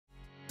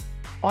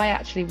I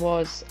actually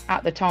was,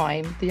 at the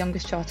time, the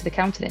youngest chartered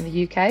accountant in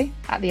the UK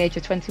at the age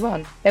of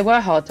 21. There were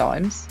hard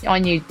times. I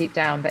knew deep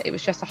down that it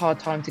was just a hard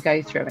time to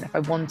go through. And if I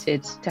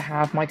wanted to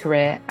have my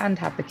career and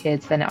have the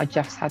kids, then I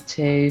just had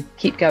to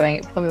keep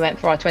going. When we went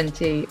for our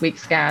 20-week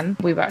scan,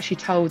 we were actually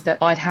told that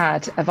I'd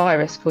had a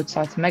virus called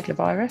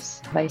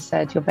cytomegalovirus. They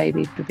said your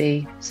baby would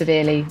be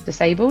severely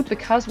disabled.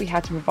 Because we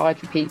had to provide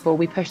for people,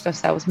 we pushed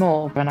ourselves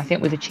more. And I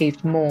think we've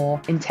achieved more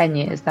in 10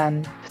 years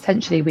than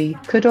potentially we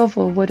could have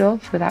or would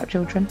have without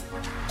children.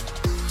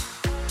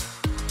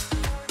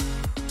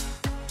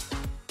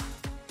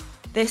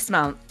 This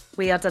month,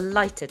 we are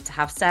delighted to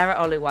have Sarah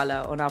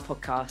Oluwole on our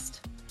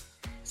podcast.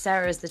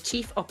 Sarah is the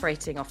Chief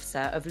Operating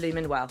Officer of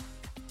Lumen Wealth.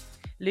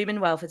 Lumen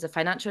Wealth is a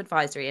financial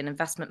advisory and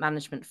investment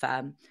management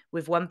firm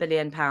with £1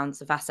 billion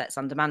of assets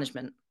under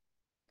management.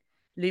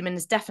 Lumen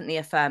is definitely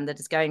a firm that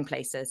is going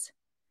places.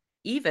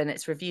 Even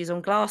its reviews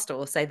on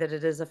Glassdoor say that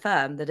it is a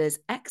firm that is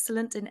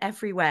excellent in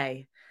every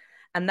way.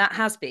 And that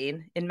has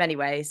been, in many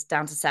ways,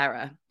 down to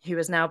Sarah, who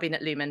has now been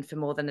at Lumen for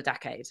more than a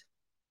decade.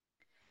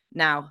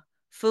 Now,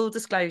 full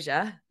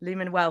disclosure,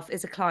 Lumen Wealth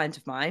is a client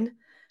of mine,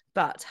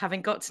 but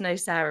having got to know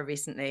Sarah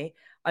recently,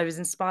 I was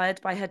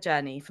inspired by her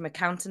journey from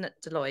accountant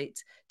at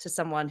Deloitte to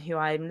someone who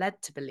I am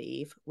led to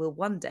believe will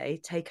one day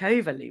take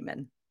over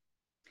Lumen.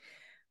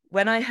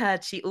 When I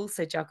heard she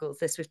also juggles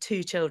this with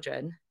 2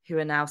 children, who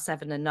are now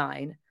 7 and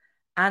 9,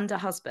 and a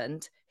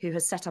husband who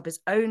has set up his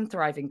own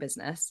thriving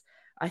business,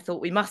 I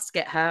thought we must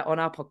get her on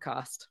our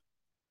podcast.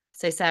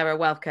 So Sarah,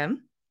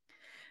 welcome.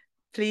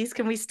 Please,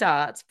 can we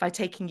start by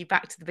taking you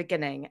back to the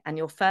beginning and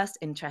your first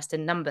interest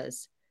in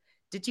numbers?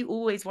 Did you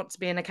always want to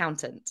be an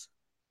accountant?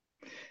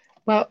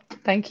 Well,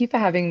 thank you for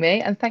having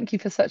me, and thank you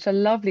for such a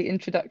lovely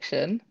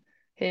introduction.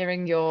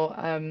 Hearing your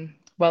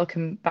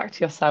welcome back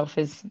to yourself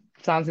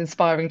sounds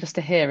inspiring just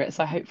to hear it.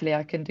 So hopefully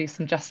I can do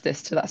some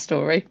justice to that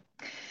story.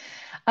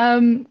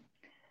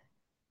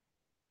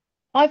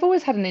 I've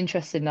always had an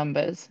interest in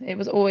numbers. It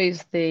was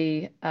always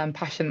the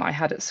passion that I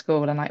had at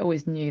school, and I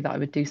always knew that I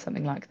would do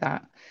something like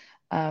that.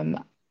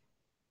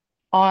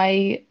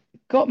 I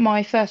got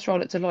my first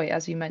role at Deloitte,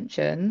 as you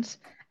mentioned,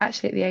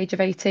 actually at the age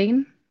of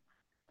 18.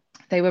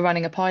 They were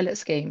running a pilot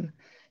scheme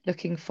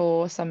looking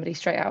for somebody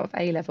straight out of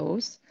A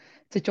levels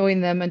to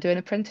join them and do an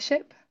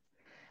apprenticeship.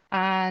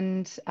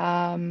 And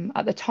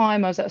at the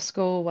time, I was at a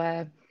school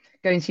where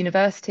going to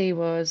university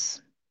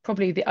was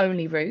probably the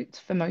only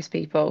route for most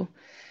people.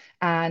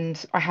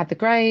 And I had the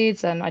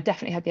grades and I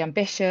definitely had the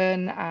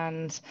ambition,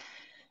 and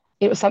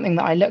it was something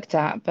that I looked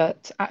at.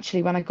 But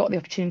actually, when I got the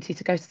opportunity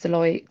to go to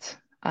Deloitte,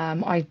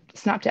 I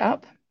snapped it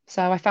up.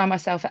 So I found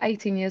myself at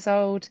 18 years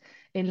old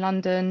in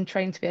London,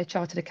 trained to be a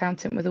chartered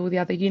accountant with all the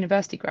other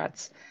university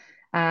grads.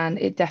 And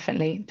it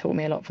definitely taught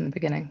me a lot from the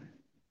beginning.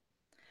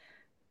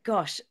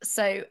 Gosh,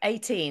 so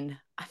 18,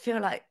 I feel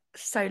like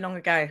so long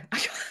ago. I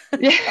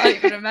Yeah. can't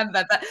even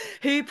remember. But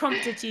who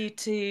prompted you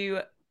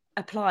to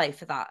apply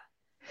for that?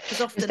 Because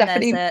It was often there's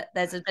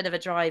definitely, a bit of a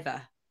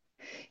driver.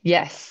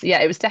 yes,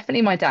 yeah, it was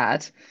definitely my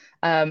dad.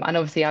 And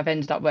obviously, I've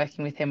ended up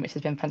working with him, which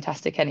has been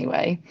fantastic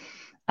anyway.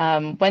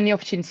 When the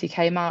opportunity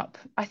came up,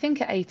 I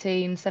think at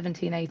 18,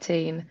 17,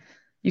 18,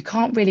 you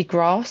can't really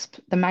grasp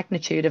the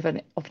magnitude of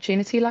an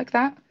opportunity like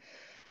that.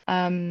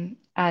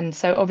 And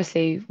so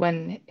obviously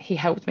when he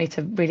helped me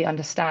to really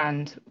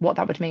understand what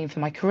that would mean for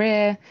my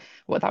career,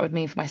 what that would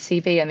mean for my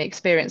CV and the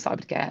experience that I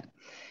would get,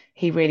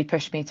 he really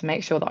pushed me to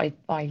make sure that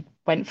I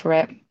went for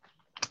it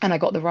and I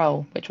got the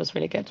role, which was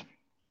really good.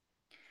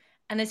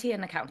 And is he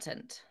an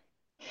accountant?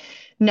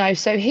 No,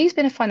 so he's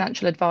been a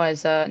financial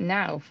advisor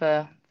now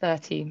for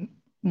 30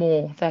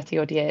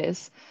 odd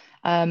years.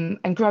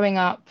 And growing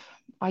up,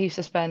 I used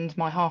to spend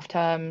my half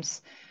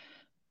terms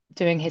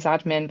doing his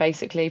admin,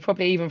 basically,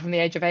 probably even from the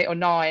age of 8 or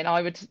 9.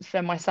 I would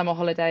spend my summer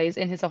holidays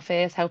in his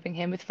office, helping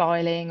him with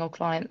filing or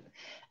client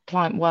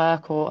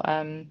work, or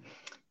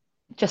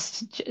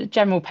just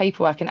general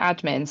paperwork and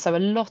admin. So a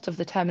lot of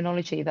the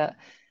terminology that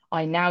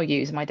I now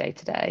use in my day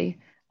to day,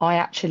 I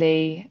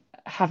actually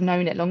have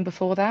known it long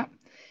before that.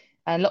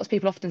 And lots of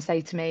people often say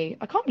to me,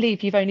 I can't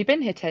believe you've only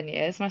been here 10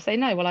 years. And I say,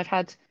 no, well, I've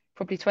had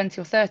probably 20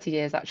 or 30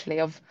 years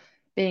actually of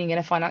being in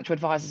a financial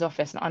advisor's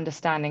office and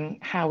understanding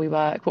how we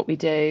work, what we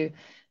do,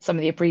 some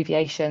of the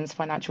abbreviations,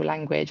 financial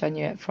language. I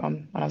knew it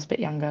from when I was a bit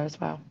younger as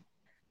well.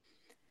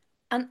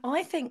 And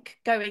I think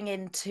going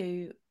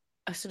into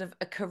a sort of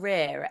a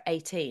career at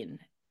 18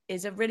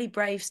 is a really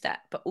brave step,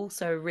 but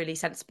also a really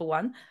sensible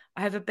one.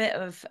 I have a bit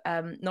of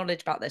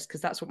knowledge about this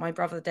because that's what my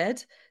brother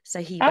did. So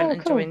he went Oh,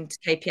 and cool. joined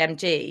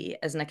KPMG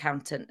as an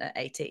accountant at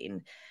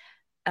 18.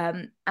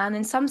 And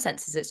in some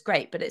senses, it's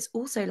great, but it's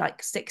also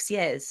like 6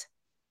 years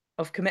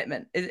of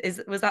commitment.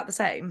 Was that the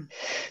same?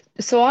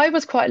 So I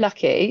was quite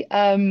lucky.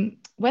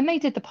 When they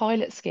did the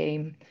pilot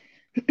scheme,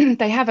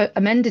 they have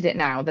amended it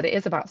now that it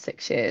is about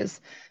 6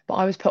 years, but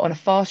I was put on a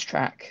fast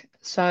track.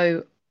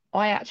 So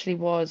I actually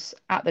was,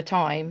 at the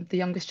time, the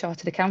youngest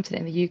chartered accountant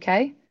in the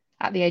UK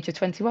at the age of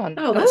 21.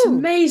 Oh, that's Oh,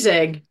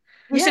 amazing.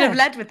 we should have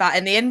Yeah, led with that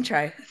in the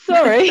intro.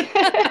 sorry.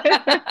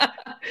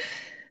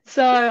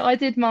 So I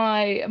did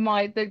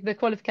the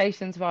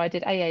qualifications where I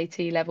did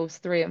AAT levels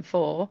 3 and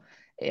 4.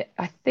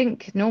 I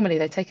think normally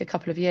they take a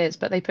couple of years,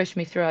 but they pushed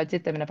me through. I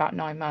did them in about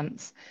 9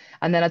 months.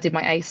 And then I did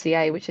my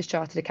ACA, which is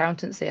Chartered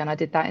Accountancy, and I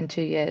did that in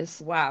 2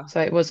 years. Wow.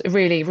 So it was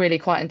really, really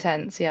quite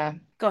intense. Yeah.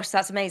 Gosh,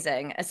 that's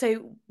amazing.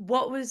 So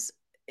what was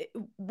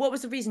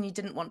the reason you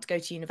didn't want to go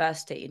to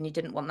university and you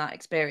didn't want that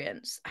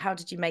experience? How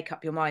did you make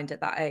up your mind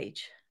at that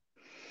age?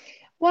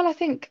 Well, I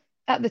think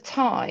at the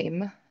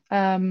time,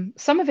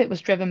 some of it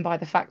was driven by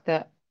the fact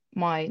that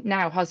my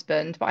now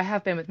husband, but I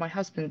have been with my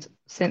husband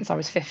since I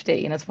was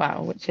 15 as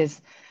well, which is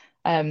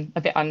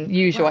a bit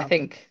unusual, I Wow.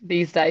 think,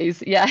 these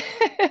days. Yeah.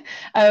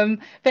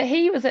 But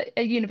he was at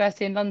a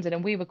university in London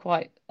and we were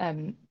quite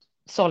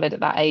solid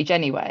at that age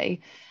anyway.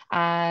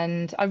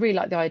 And I really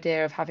liked the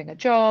idea of having a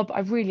job.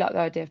 I really liked the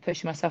idea of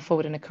pushing myself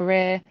forward in a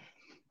career.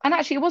 And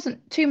actually, it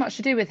wasn't too much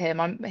to do with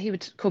him. He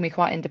would call me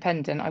quite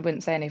independent. I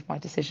wouldn't say any of my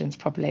decisions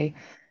probably.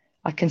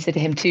 I consider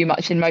him too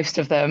much in most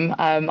of them.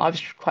 I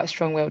was quite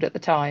strong-willed at the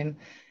time.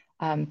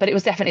 But it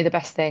was definitely the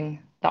best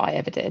thing that I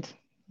ever did. It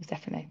was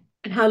definitely.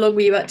 And how long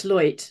were you at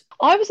Deloitte?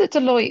 I was at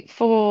Deloitte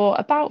for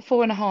about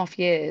 4.5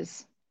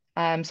 years.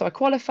 So I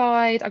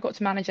qualified, I got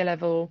to manager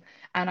level,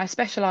 and I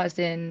specialised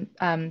in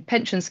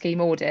pension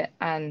scheme audit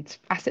and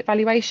asset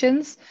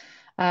valuations,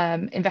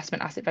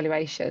 investment asset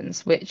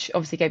valuations, which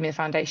obviously gave me the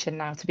foundation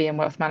now to be in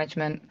wealth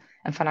management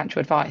and financial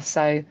advice.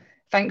 So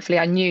thankfully,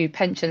 I knew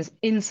pensions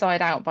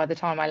inside out by the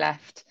time I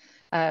left.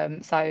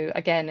 So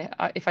again,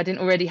 if I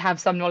didn't already have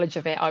some knowledge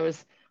of it, I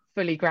was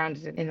fully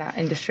grounded in that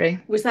industry.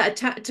 Was that a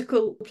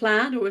tactical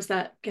plan or was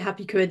that a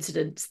happy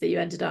coincidence that you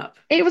ended up?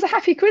 It was a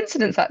happy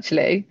coincidence,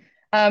 actually.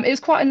 It was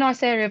quite a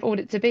nice area of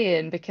audit to be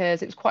in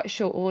because it was quite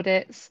short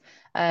audits.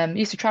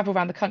 Used to travel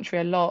around the country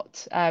a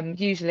lot,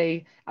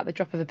 usually at the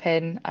drop of a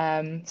pin.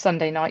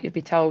 Sunday night, you'd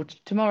be told,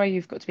 tomorrow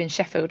you've got to be in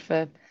Sheffield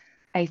for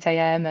 8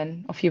 a.m.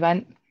 and off you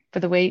went for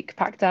the week,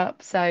 packed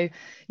up. So,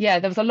 yeah,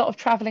 there was a lot of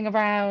traveling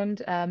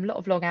around, a lot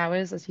of long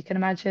hours, as you can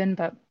imagine,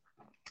 but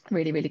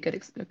really, really good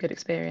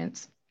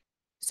experience.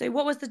 So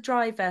what was the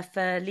driver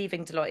for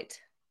leaving Deloitte?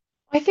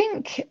 I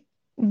think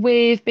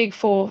with big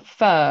four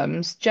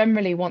firms,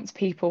 generally once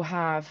people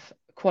have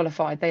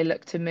qualified, they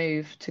look to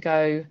move to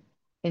go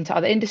into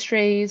other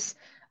industries.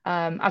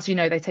 As you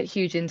know, they take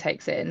huge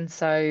intakes in,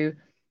 so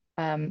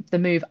the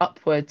move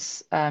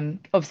upwards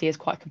obviously is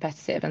quite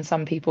competitive, and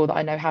some people that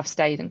I know have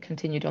stayed and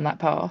continued on that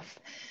path.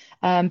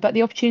 But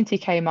the opportunity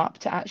came up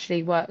to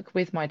actually work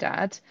with my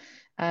dad.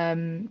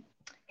 Um,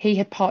 he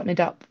had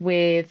partnered up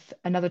with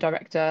another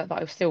director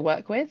that I still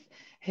work with,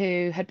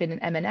 who had been an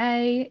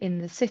M&A in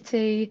the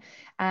city,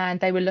 and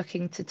they were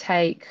looking to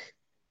take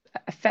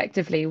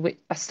effectively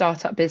a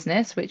startup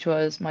business, which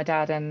was my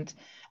dad and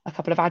a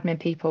couple of admin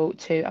people,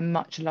 to a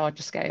much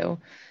larger scale.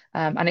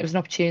 And it was an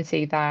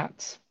opportunity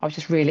that I was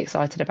just really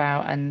excited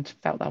about and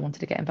felt that I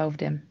wanted to get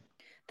involved in.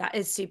 That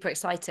is super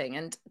exciting.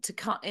 And to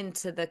cut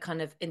into the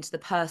kind of into the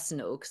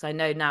personal, because I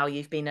know now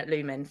you've been at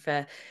Lumen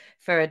for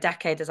a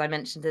decade, as I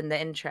mentioned in the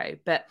intro,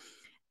 but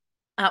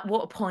at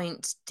what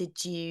point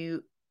did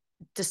you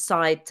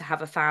decide to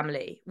have a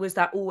family? Was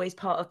that always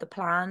part of the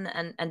plan?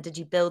 And did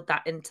you build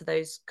that into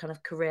those kind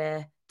of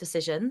career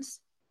decisions?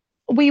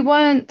 We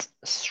weren't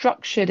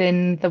structured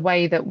in the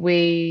way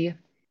that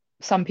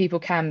some people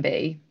can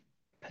be,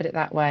 put it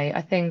that way.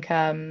 I think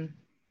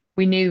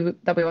we knew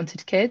that we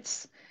wanted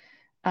kids.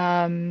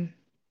 Um,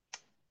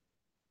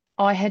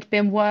 I had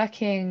been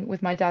working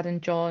with my dad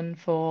and John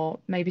for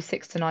maybe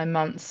 6 to 9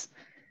 months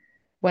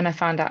when I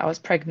found out I was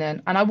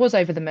pregnant, and I was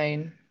over the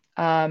moon.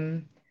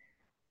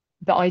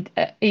 But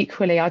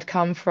equally, I'd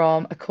come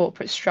from a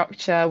corporate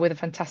structure with a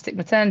fantastic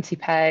maternity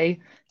pay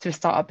to a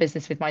startup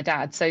business with my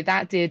dad. So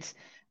that did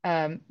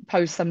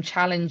pose some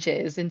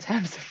challenges in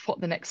terms of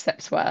what the next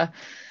steps were.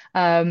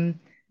 Um,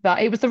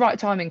 but it was the right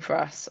timing for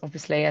us,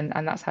 obviously, and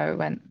that's how it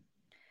went.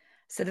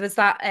 So was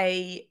that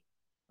a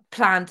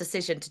planned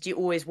decision? Did you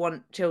always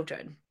want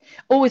children?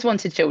 Always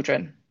wanted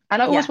children,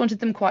 and I always Yeah. wanted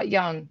them quite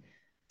young.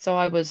 So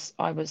I was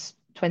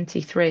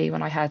 23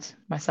 when I had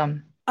my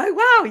son. Oh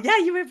wow, yeah,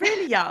 you were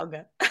really young.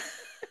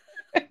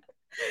 You've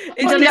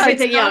It's done Well, because you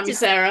everything young, started,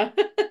 Sarah.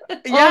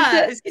 yeah,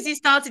 after it's because you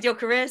started your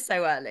career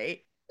so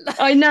early.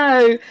 I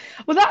know.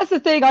 Well, that's the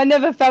thing. I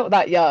never felt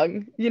that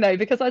young,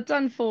 because I'd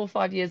done 4 or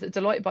 5 years at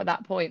Deloitte by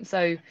that point.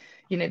 So,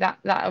 that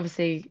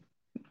obviously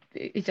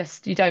it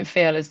just you don't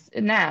feel as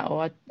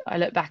now. I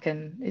look back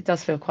and it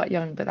does feel quite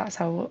young, but that's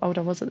how old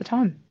I was at the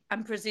time.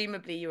 And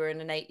presumably you were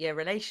in an 8-year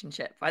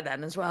relationship by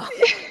then as well.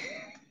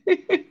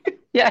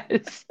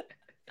 Yes.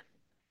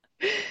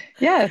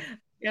 Yeah.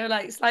 You're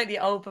like slightly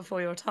old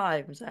before your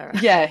time, Sarah.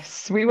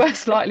 Yes. We were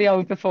slightly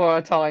old before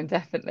our time,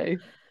 definitely.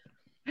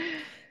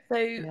 So,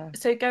 Yeah.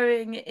 so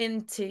going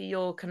into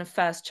your kind of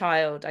first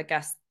child, I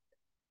guess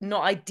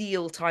not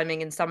ideal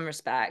timing in some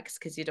respects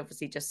because you'd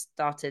obviously just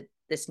started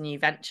this new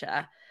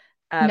venture.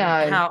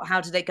 No. How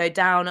did it go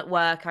down at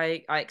work?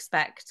 I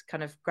expect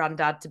kind of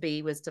granddad to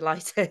be was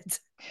delighted.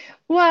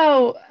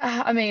 Well,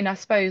 I mean, I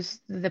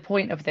suppose the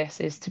point of this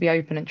is to be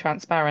open and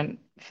transparent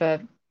for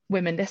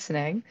women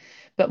listening.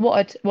 But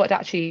what had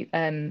actually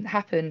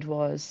happened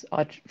was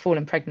I'd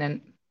fallen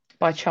pregnant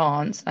by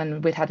chance,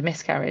 and we'd had a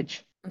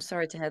miscarriage. I'm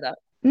sorry to hear that.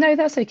 No,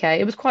 that's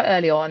okay. It was quite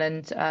early on,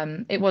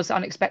 and it was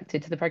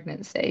unexpected to the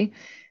pregnancy,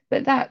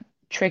 but that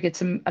triggered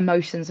some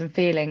emotions and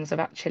feelings of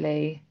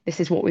actually, this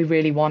is what we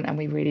really want, and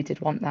we really did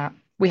want that.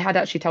 We had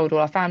actually told all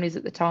our families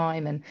at the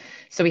time, and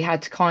so we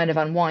had to kind of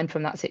unwind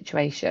from that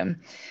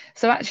situation.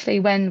 So actually,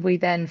 when we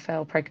then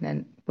fell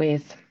pregnant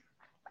with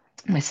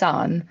my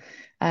son,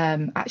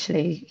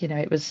 actually,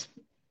 it was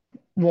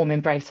warm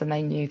embrace, and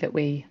they knew that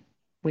we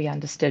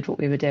understood what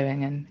we were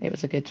doing, and it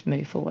was a good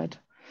move forward.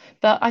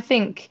 But I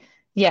think,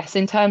 yes,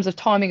 in terms of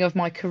timing of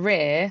my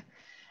career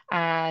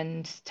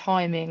and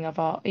timing of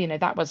our,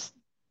 that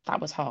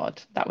was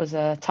hard. That was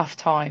a tough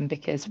time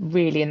because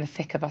really in the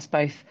thick of us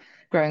both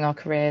growing our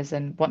careers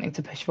and wanting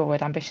to push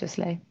forward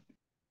ambitiously.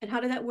 And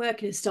how did that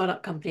work in a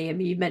startup company? I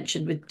mean, you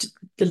mentioned with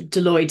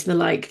Deloitte and the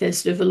like, there's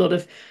sort of a lot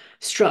of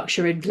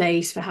structure in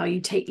place for how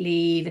you take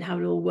leave and how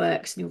it all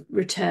works and your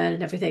return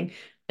and everything,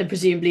 and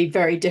presumably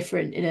very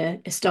different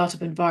in a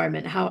startup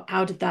environment.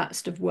 How did that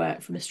sort of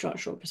work from a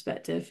structural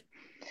perspective?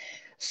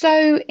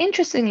 So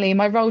interestingly,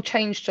 my role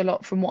changed a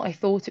lot from what I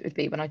thought it would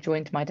be when I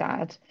joined my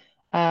dad.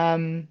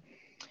 Um,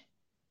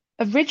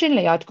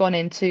 Originally, I'd gone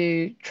in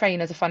to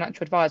train as a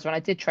financial advisor, and I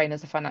did train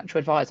as a financial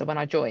advisor when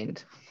I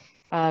joined.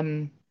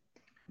 Um,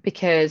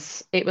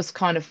 because it was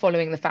kind of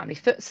following the family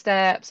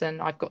footsteps,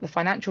 and I've got the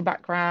financial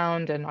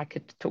background and I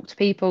could talk to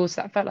people.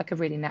 So that felt like a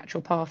really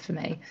natural path for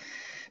me.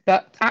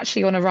 But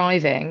actually, on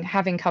arriving,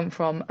 having come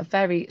from a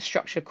very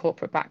structured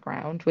corporate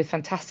background with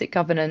fantastic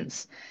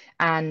governance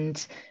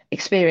and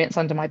experience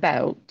under my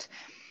belt,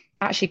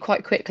 actually,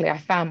 quite quickly, I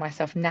found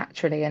myself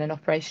naturally in an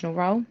operational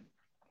role.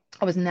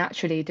 I was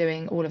naturally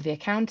doing all of the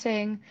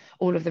accounting,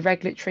 all of the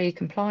regulatory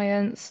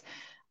compliance.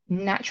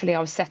 Naturally, I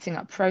was setting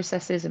up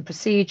processes and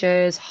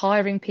procedures,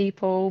 hiring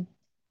people,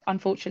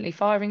 unfortunately,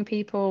 firing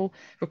people,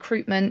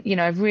 recruitment.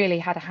 I've really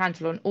had a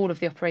handle on all of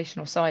the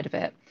operational side of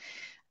it.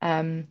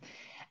 Um,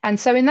 and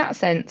so, in that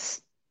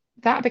sense,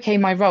 that became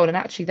my role. And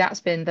actually,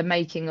 that's been the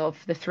making of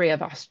the three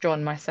of us,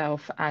 John,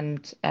 myself,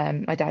 and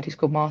my dad, who's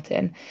called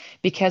Martin,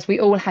 because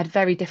we all had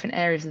very different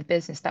areas of the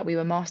business that we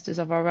were masters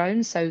of our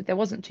own. So there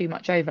wasn't too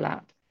much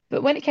overlap.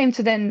 But when it came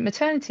to then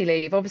maternity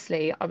leave,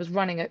 obviously, I was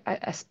running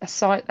a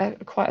side,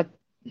 quite a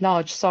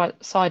large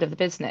side of the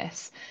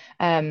business.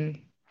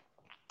 Um,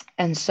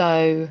 and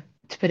so,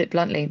 to put it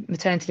bluntly,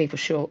 maternity leave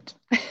was short.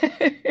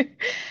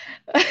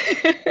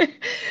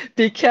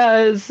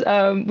 Because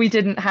we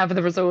didn't have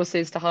the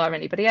resources to hire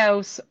anybody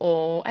else,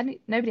 or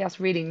nobody else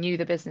really knew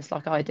the business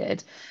like I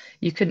did.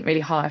 You couldn't really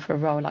hire for a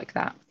role like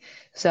that.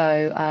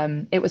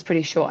 So it was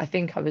pretty short. I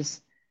think I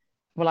was,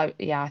 well,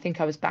 I think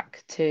I was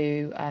back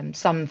to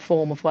some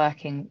form of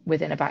working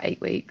within about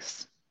 8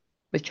 weeks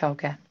with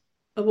childcare.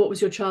 And what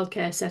was your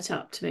childcare set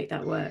up to make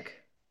that work?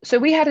 So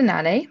we had a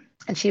nanny,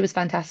 and she was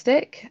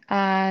fantastic,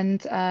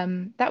 and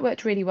that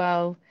worked really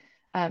well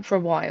for a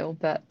while.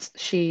 But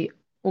she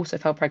also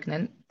fell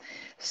pregnant,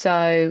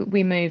 so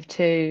we moved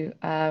to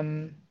a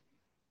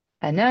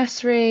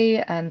nursery,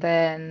 and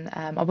then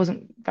I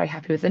wasn't very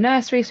happy with the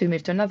nursery, so we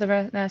moved to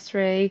another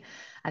nursery,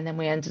 and then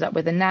we ended up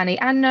with a nanny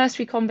and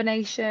nursery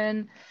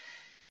combination.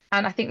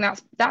 And I think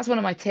that's one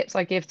of my tips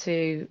I give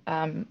to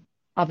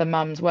other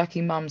mums,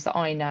 working mums that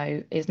I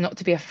know, is not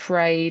to be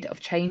afraid of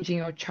changing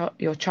your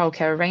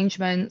childcare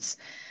arrangements.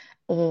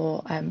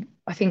 Or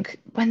I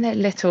think when they're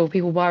little,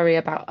 people worry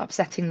about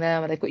upsetting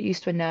them, or they've got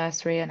used to a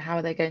nursery, and how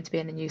are they going to be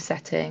in a new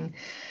setting.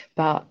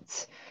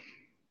 But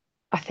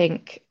I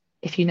think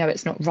if you know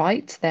it's not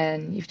right,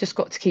 then you've just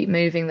got to keep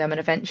moving them, and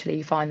eventually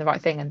you find the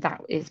right thing, and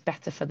that is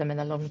better for them in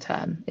the long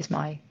term, is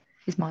my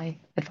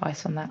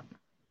advice on that.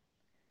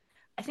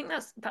 I think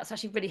that's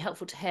actually really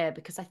helpful to hear,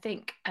 because I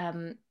think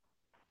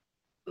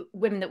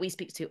women that we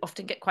speak to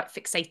often get quite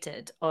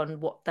fixated on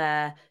what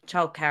their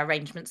childcare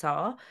arrangements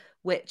are,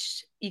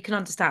 which you can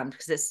understand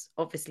because it's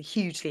obviously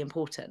hugely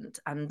important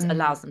and Mm.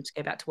 allows them to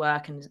go back to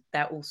work, and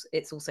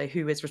it's also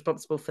who is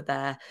responsible for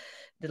their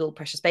little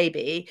precious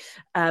baby.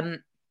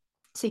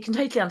 So you can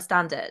totally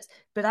understand it.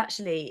 But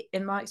actually,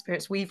 in my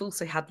experience, we've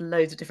also had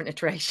loads of different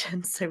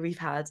iterations. So we've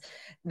had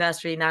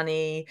nursery,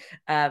 nanny,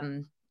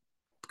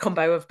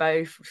 combo of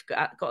both we've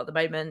got at the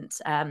moment,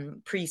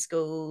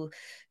 preschool,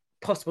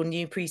 possible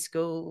new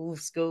preschool,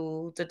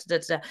 school, da, da,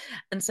 da, da.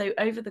 And so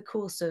over the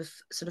course of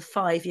sort of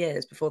 5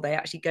 years before they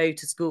actually go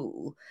to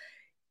school,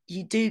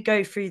 you do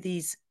go through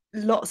these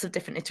lots of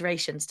different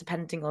iterations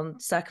depending on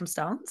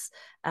circumstance.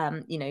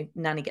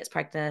 Nanny gets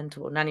pregnant,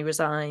 or nanny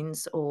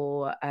resigns,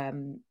 or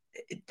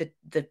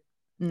the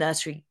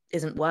nursery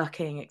isn't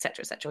working,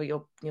 etc., etc.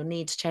 Your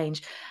needs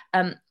change.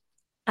 And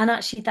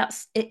actually,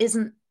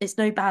 it's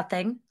no bad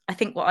thing. I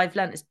think what I've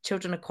learned is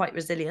children are quite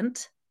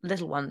resilient,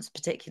 little ones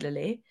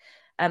particularly.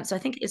 So I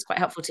think it is quite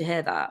helpful to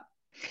hear that.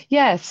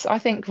 Yes, I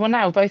think, well,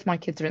 now both my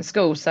kids are in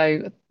school,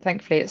 so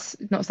thankfully it's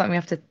not something we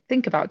have to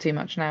think about too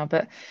much now.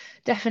 But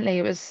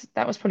definitely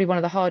that was probably one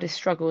of the hardest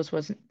struggles,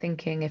 was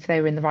thinking if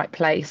they were in the right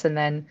place, and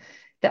then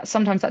that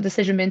sometimes that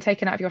decision being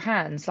taken out of your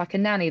hands, like a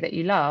nanny that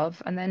you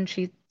love, and then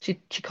she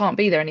can't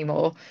be there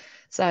anymore.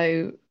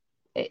 So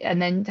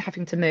and then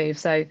having to move.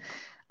 So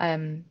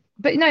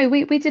but no,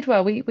 we did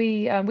well.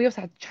 We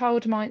also had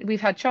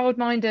we've had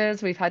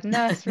childminders, we've had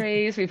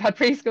nurseries, we've had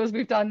preschools,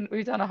 we've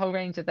done a whole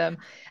range of them,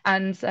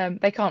 and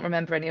they can't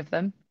remember any of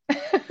them.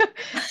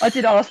 I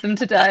did ask them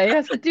today.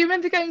 I said, "Do you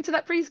remember going to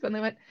that preschool?" And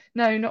they went,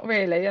 "No, not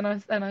really." And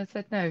I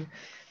said, "No,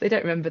 they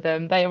don't remember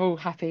them. They are all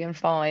happy and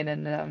fine,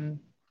 and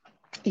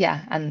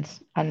yeah,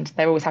 and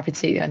they're always happy to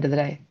see you at the end of the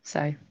day."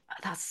 So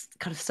That's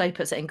kind of so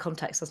puts it in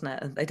context, doesn't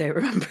it? And they don't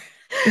remember.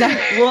 no.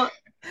 What?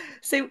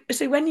 So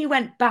when you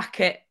went back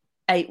at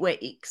 8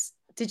 weeks,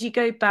 did you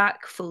go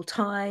back full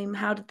time?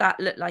 How did that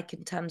look like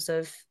in terms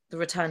of the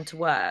return to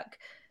work?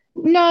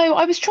 No,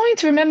 I was trying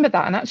to remember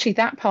that, and actually,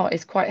 that part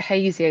is quite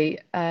hazy.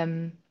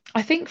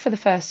 I think for the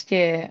first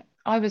year,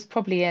 I was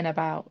probably in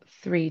about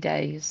 3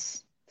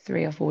 days,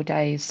 3 or 4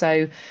 days. So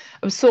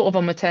I was sort of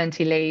on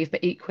maternity leave,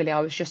 but equally, I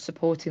was just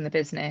supporting the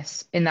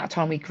business. In that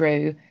time, we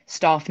grew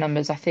staff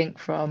numbers, I think,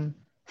 from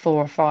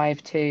 4 or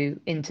 5 to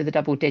into the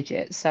double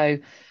digits. So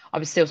I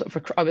was still sort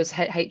of, I was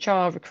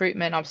HR,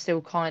 recruitment, I was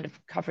still kind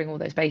of covering all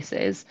those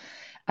bases.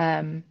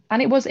 And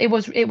it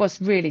was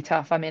really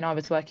tough. I mean, I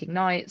was working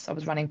nights, I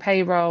was running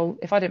payroll.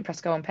 If I didn't press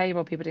go on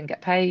payroll, people didn't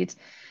get paid.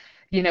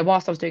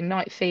 Whilst I was doing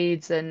night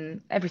feeds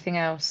and everything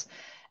else,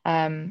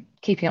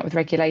 keeping up with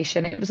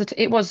regulation. It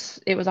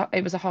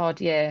was a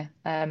hard year.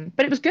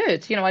 But it was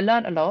good. I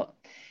learned a lot,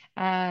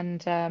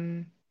 and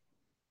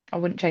I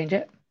wouldn't change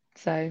it.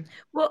 So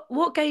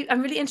What gave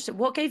I'm really interested.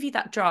 What gave you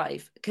that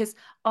drive? Because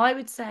I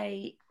would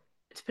say,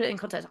 to put it in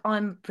context,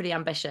 I'm pretty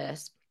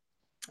ambitious.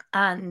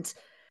 And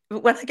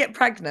when I get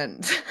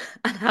pregnant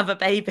and have a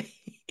baby,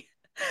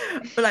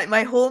 like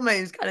my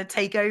hormones kind of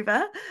take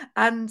over.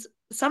 And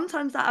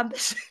sometimes that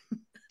ambition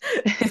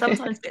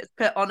sometimes gets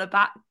put on a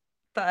back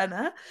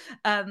burner.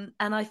 And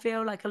I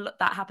feel like a lot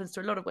that happens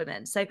to a lot of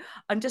women. So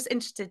I'm just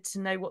interested to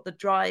know what the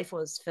drive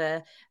was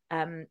for,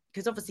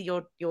 because obviously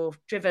you're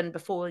driven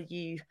before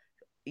you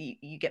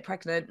get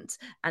pregnant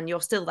and you're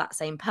still that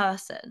same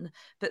person,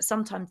 but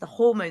sometimes the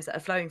hormones that are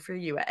flowing through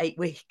you at 8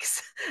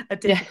 weeks are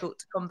yeah. difficult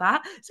to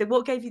combat. So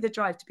what gave you the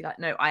drive to be like,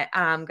 no, I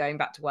am going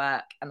back to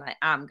work and I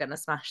am going to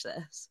smash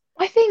this?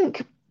 I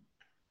think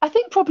I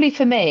think probably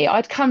for me,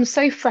 I'd come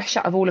so fresh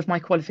out of all of my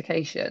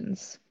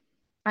qualifications.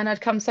 And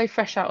I'd come so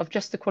fresh out of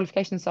just the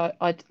qualifications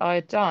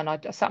I'd done. I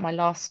sat my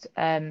last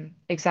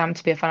exam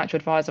to be a financial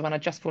advisor when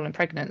I'd just fallen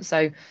pregnant.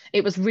 So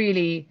it was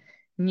really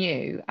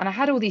new. And I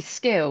had all these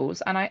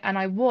skills and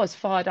I was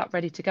fired up,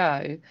 ready to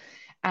go.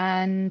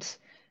 And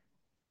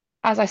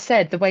as I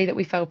said, the way that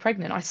we fell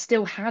pregnant, I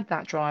still had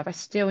that drive. I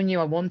still knew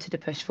I wanted to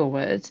push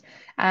forward.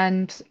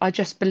 And I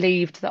just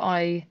believed that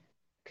I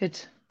could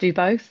do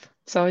both.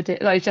 So I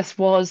did, like, it just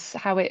was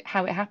how it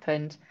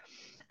happened.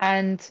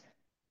 And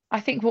I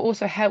think what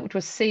also helped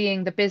was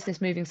seeing the business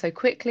moving so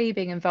quickly,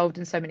 being involved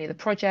in so many of the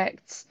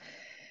projects.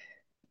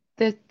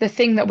 The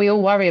thing that we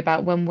all worry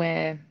about when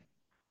we're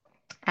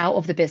out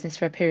of the business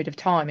for a period of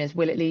time is,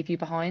 will it leave you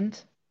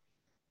behind?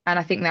 And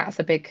I think that's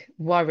a big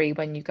worry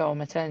when you go on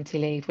maternity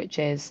leave, which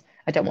is,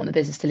 I don't want the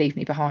business to leave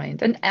me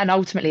behind. And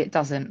ultimately it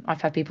doesn't.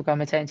 I've had people go on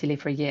maternity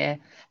leave for a year,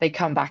 they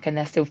come back and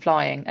they're still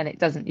flying, and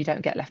you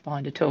don't get left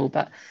behind at all.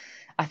 But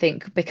I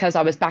think because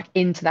I was back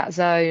into that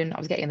zone, I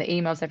was getting the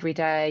emails every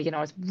day, I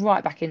was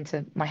right back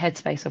into my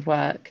headspace of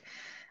work.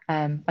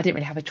 I didn't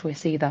really have a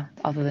choice either,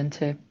 other than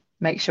to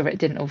make sure it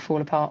didn't all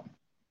fall apart.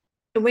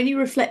 And when you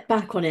reflect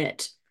back on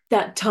it,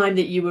 that time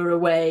that you were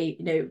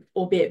away,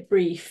 albeit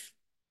brief,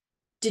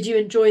 did you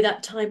enjoy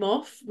that time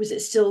off? Was it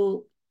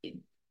still,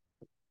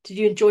 did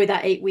you enjoy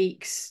that 8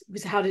 weeks?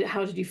 How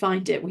did you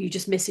find it? Were you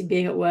just missing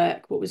being at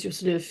work? What was your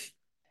sort of,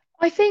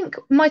 I think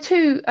my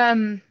two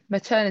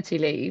maternity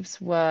leaves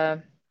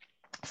were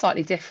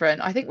slightly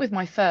different. I think with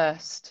my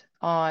first,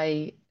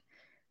 I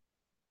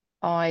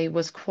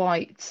was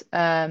quite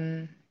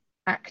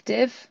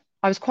active.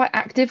 I was quite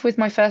active with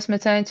my first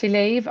maternity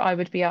leave. I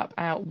would be up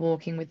out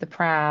walking with the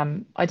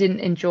pram. I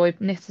didn't enjoy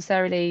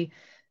necessarily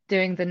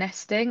doing the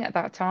nesting at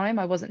that time.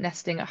 I wasn't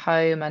nesting at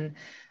home, and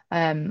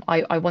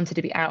I wanted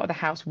to be out of the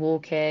house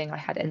walking. I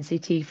had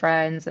NCT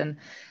friends and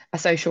a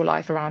social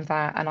life around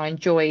that, and I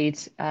enjoyed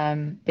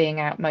being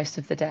out most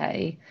of the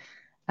day.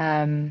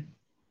 Um,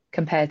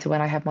 Compared to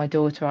when I had my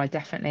daughter, I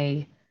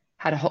definitely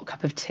had a hot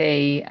cup of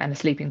tea and a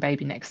sleeping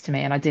baby next to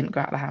me, and I didn't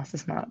go out of the house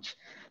as much.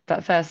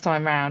 But first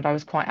time round, I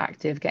was quite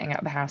active, getting out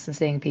of the house and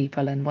seeing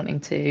people and wanting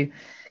to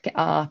get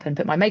up and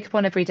put my makeup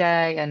on every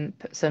day and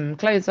put some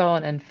clothes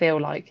on and feel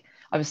like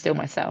I was still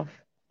myself.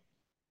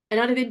 and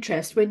out of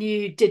interest, when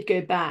you did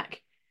go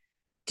back,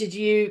 did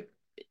you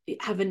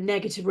have a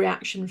negative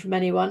reaction from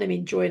anyone? I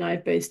mean, Joy and I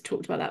have both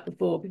talked about that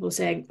before. People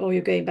saying, "Oh,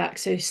 you're going back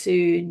so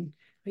soon.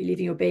 Are you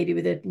leaving your baby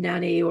with a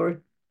nanny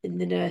or in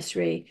the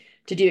nursery?"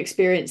 Did you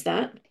experience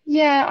that?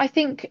 Yeah, I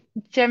think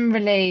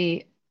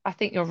generally, I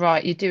think you're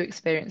right. You do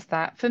experience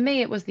that. For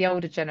me, it was the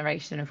older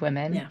generation of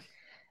women,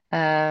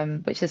 Yeah.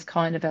 which is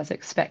kind of as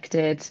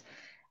expected.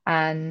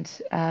 And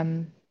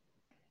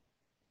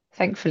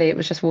thankfully it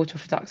was just water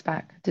off a duck's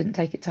back. Didn't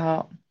take it to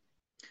heart.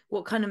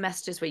 What kind of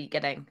messages were you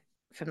getting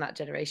from that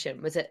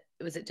generation? Was it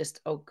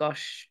just, oh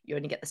gosh, you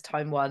only get this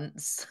time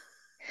once?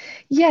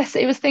 Yes,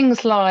 it was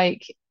things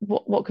like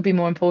what could be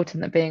more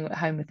important than being at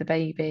home with the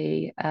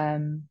baby?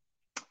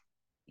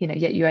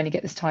 Yet you only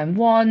get this time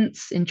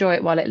once, enjoy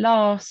it while it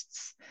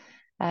lasts.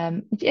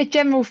 A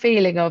general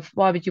feeling of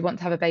why would you want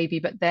to have a baby,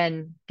 but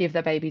then give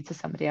the baby to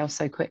somebody else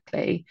so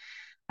quickly.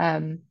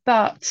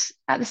 But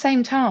at the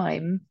same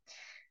time,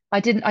 I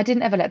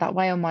didn't ever let that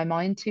weigh on my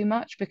mind too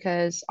much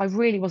because I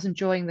really was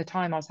enjoying the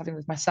time I was having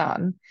with my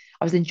son.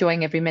 I was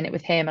enjoying every minute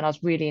with him, and I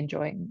was really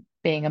enjoying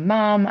being a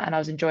mum, and I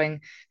was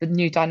enjoying the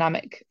new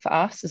dynamic for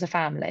us as a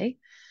family.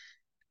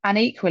 And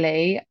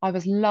equally, I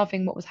was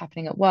loving what was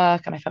happening at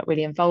work, and I felt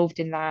really involved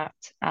in that.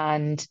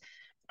 And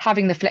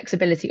having the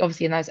flexibility,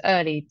 obviously, in those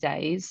early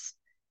days,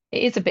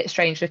 it is a bit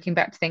strange looking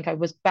back to think I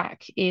was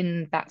back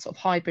in that sort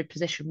of hybrid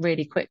position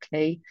really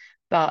quickly,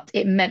 but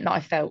it meant that I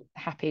felt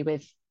happy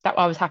with that.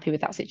 I was happy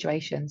with that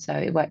situation. So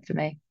it worked for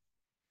me.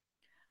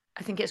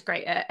 I think it's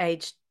great at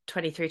age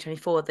 23,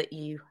 24 that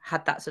you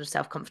had that sort of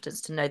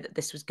self-confidence to know that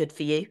this was good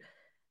for you.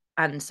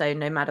 And so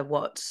no matter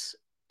what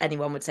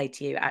anyone would say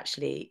to you,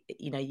 actually,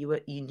 you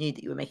knew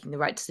that you were making the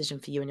right decision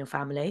for you and your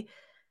family.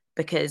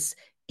 Because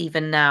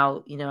even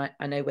now,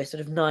 I know we're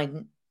sort of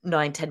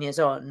 10 years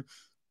on,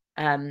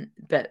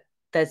 but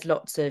there's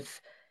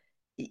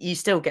you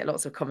still get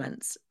lots of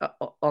comments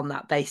on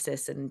that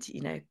basis, and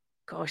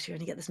gosh, you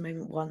only get this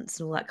moment once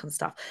and all that kind of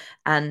stuff.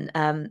 And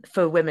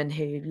for women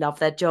who love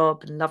their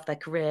job and love their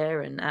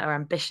career and are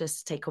ambitious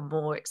to take on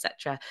more,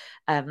 etc.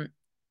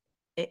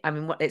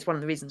 It's one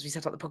of the reasons we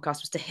set up the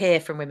podcast was to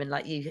hear from women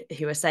like you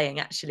who are saying,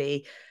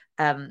 actually,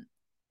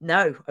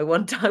 no, I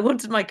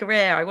wanted my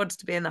career. I wanted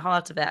to be in the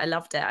heart of it. I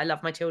loved it. I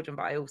love my children,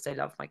 but I also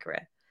love my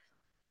career.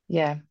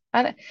 Yeah.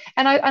 And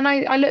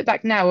I look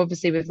back now,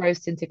 obviously, with rose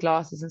tinted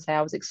glasses and say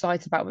I was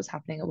excited about what was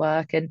happening at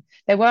work. And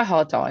there were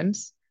hard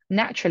times.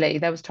 Naturally,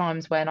 there was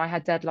times when I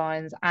had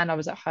deadlines and I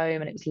was at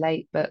home and it was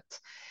late, but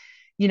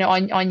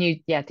I knew,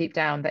 yeah, deep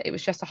down that it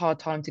was just a hard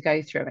time to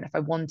go through. And if I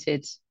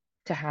wanted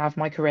to have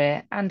my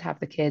career and have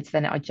the kids,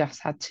 then I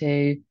just had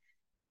to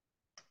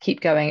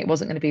keep going. It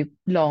wasn't going to be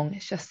long.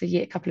 It's just just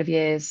a couple of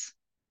years,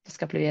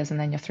 and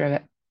then you're through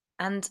it.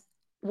 And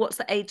what's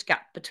the age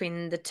gap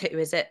between the two?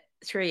 Is it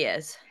 3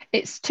 years?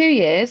 It's 2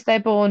 years. They're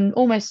born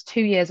almost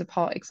 2 years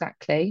apart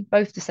exactly,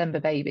 both December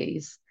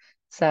babies.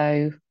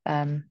 So,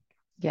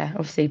 yeah,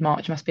 obviously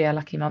March must be a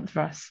lucky month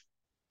for us.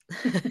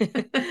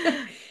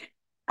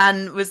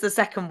 And was the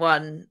second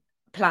one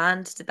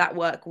planned? Did that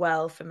work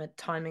well from a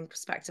timing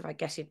perspective? I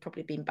guess you'd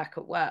probably been back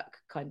at work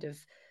kind of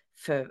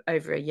for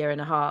over a year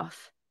and a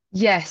half.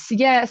 Yes,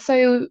 yeah.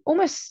 So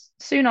almost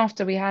soon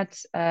after we had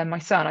my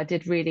son,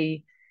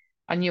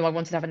 I knew I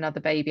wanted to have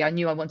another baby. I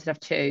knew I wanted to have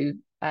two.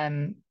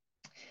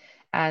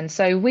 And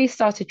so we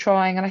started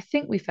trying, and I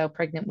think we fell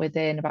pregnant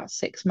within about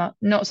 6 months,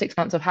 not 6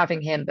 months of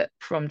having him, but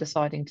from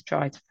deciding to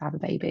try to have a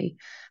baby.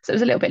 So it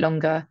was a little bit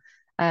longer.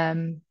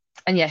 And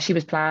yeah, she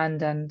was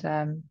planned,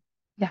 and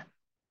yeah.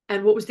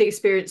 And what was the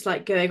experience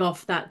like going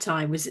off that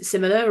time? Was it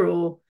similar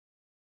or?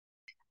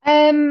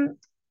 Um,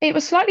 it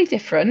was slightly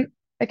different.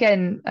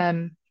 Again,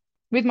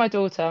 with my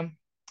daughter,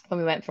 when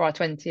we went for our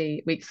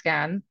 20-week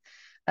scan,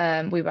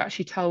 we were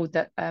actually told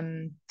that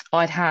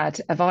I'd had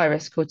a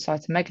virus called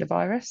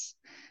cytomegalovirus.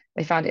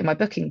 They found it in my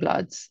booking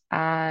bloods,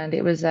 and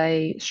it was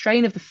a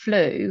strain of the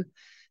flu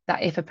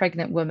that if a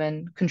pregnant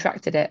woman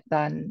contracted it,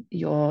 then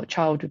your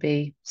child would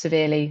be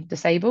severely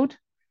disabled,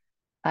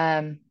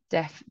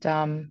 deaf,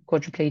 dumb,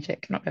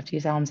 quadriplegic, not be able to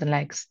use arms and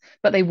legs,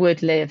 but they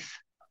would live.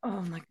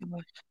 Oh my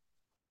gosh.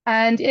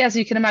 And yeah, as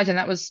you can imagine,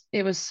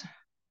 it was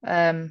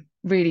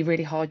really,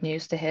 really hard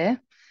news to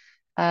hear.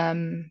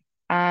 Um,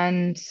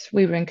 and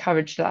we were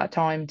encouraged at that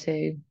time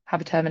to have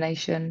a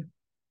termination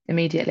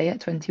immediately at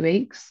 20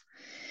 weeks.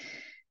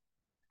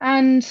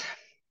 And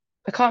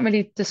I can't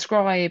really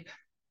describe,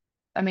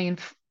 I mean,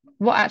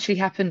 what actually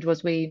happened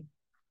was we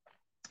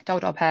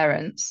told our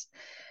parents,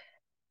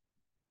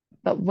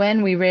 but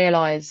when we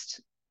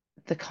realized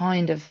the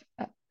kind of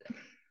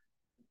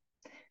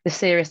the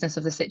seriousness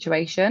of the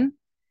situation,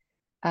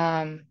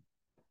 um,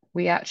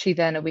 we actually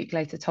then a week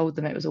later told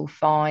them it was all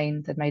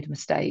fine, they'd made a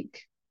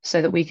mistake,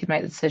 so that we could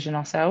make the decision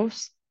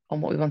ourselves on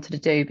what we wanted to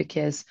do.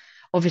 Because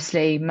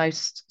obviously,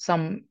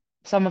 some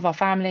of our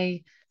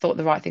family thought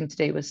the right thing to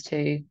do was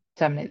to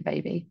terminate the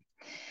baby,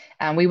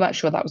 and we weren't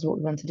sure that was what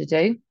we wanted to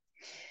do.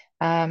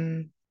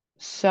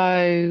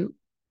 So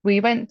we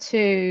went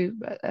to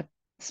a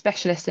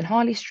specialist in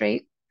Harley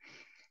Street,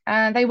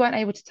 and they weren't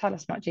able to tell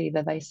us much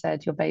either. They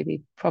said your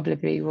baby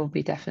probably will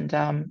be deaf and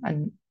dumb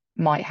and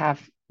might have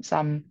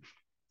some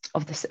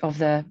of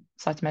the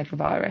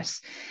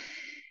cytomegalovirus.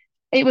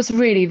 It was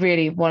really,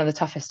 really one of the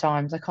toughest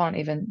times. I can't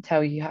even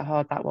tell you how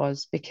hard that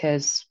was,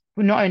 because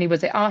not only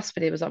was it us,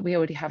 but it was like we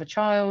already have a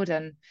child,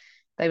 and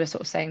they were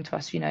sort of saying to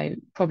us,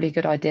 probably a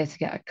good idea to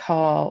get a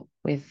car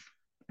with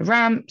a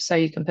ramp so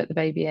you can put the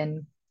baby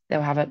in.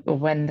 They'll have it, or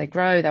when they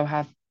grow, they'll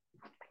have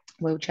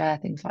wheelchair,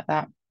 things like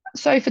that.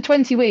 So for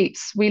 20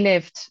 weeks, we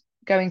lived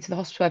going to the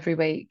hospital every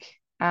week.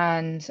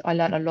 And I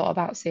learned a lot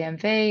about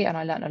CMV, and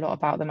I learned a lot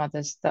about the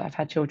mothers that have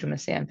had children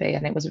with CMV.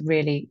 And it was a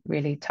really,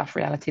 really tough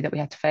reality that we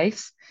had to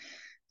face.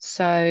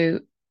 So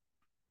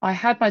I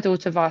had my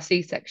daughter via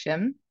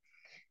C-section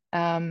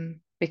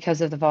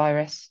because of the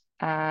virus.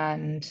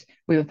 And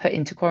we were put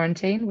into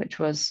quarantine, which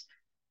was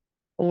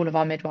all of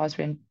our midwives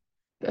were in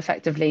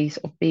effectively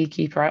sort of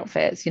beekeeper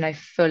outfits,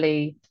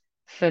 fully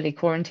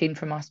quarantined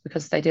from us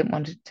because they didn't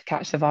want to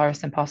catch the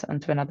virus and pass it on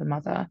to another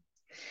mother.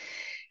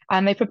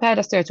 And they prepared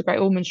us to go to Great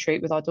Ormond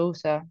Street with our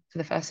daughter for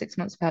the first 6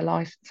 months of her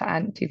life for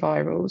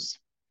antivirals.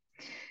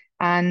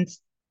 And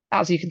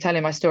as you can tell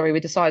in my story, we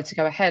decided to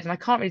go ahead. And I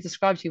can't really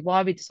describe to you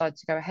why we decided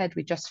to go ahead.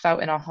 We just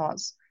felt in our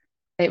hearts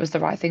it was the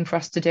right thing for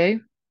us to do.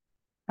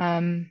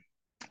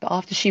 But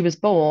after she was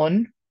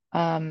born,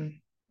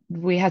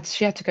 she had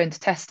to go into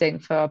testing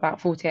for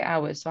about 48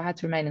 hours. So I had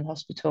to remain in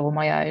hospital on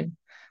my own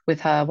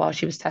with her while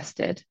she was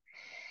tested.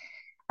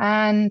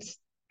 And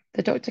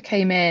the doctor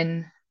came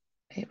in,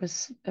 it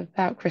was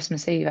about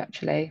Christmas Eve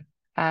actually,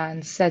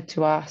 and said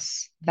to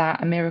us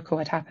that a miracle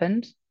had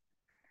happened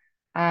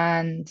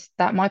and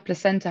that my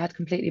placenta had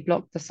completely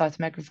blocked the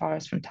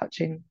cytomegalovirus from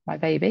touching my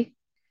baby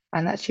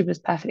and that she was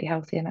perfectly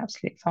healthy and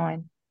absolutely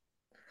fine.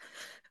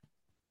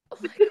 Oh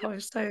my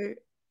gosh, so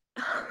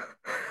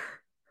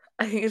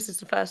I think this is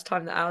the first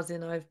time that Owsie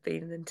and I have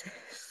been in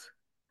tears.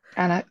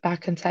 And I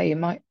can tell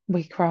you,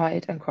 we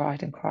cried and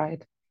cried and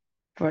cried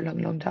for a long,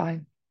 long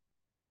time.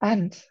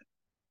 And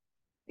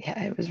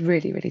yeah, it was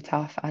really, really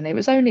tough. And it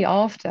was only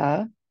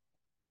after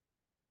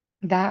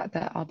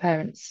that our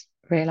parents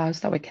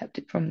realised that we kept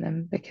it from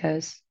them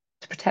because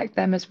to protect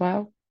them as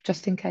well,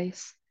 just in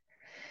case.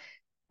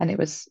 And it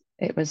was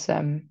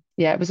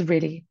a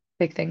really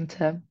big thing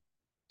to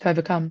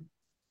overcome.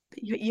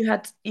 You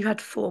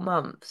had 4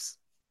 months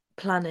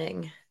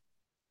planning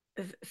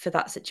for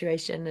that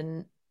situation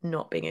and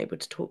not being able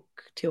to talk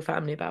to your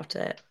family about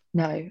it.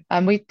 No,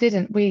 and we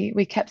didn't.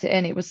 We kept it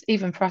in. It was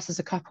even for us as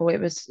a couple. It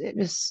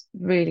was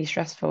really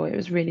stressful. It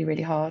was really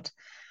really hard.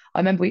 I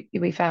remember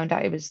we found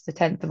out it was the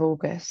 10th of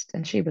August,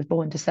 and she was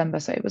born December,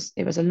 so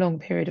it was a long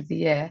period of the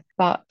year.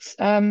 But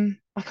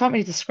I can't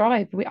really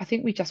describe. I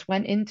think we just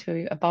went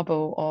into a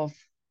bubble of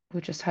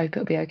we'll just hope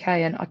it'll be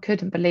okay. And I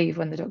couldn't believe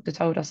when the doctor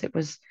told us it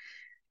was.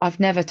 I've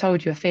never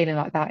told you a feeling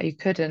like that. You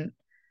couldn't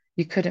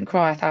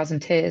cry 1,000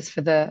 tears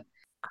for the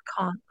I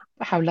can't.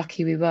 how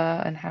lucky we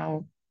were and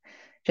how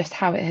it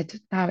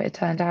had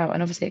turned out.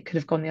 And obviously it could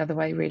have gone the other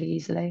way really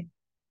easily.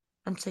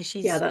 And so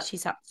Yeah,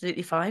 she's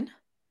absolutely fine.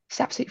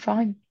 It's absolutely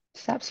fine.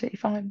 It's absolutely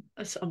fine.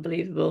 that's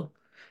unbelievable.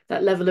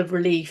 That level of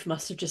relief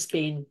must have just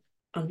been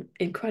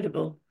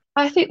incredible.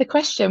 I think the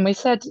question we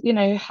said,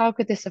 how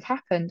could this have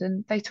happened?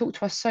 And they talked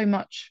to us so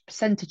much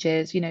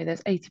percentages,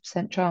 there's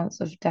 80% chance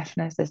of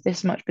deafness, there's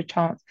this much per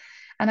chance.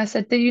 And I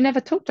said, did you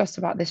never talk to us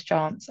about this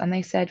chance? And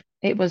they said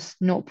it was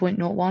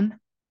 0.01.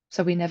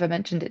 So we never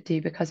mentioned it to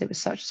you because it was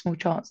such a small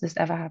chance of this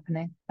ever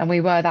happening. And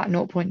we were that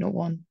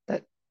 0.01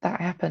 that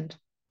happened.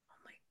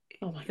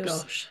 Oh my You're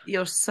gosh.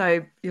 you're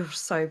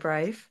so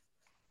brave.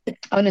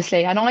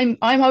 Honestly, and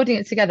I'm holding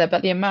it together,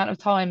 but the amount of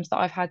times that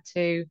I've had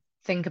to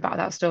think about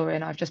that story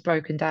and I've just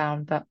broken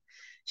down. But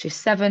she's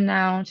 7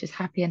 now, she's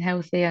happy and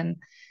healthy, and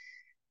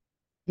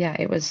yeah,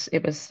 it was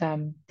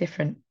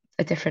different,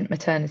 a different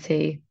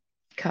maternity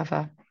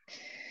cover.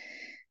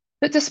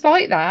 But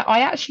despite that, I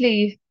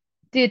actually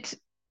did.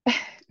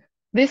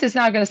 This is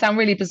now going to sound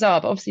really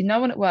bizarre, but obviously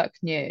no one at work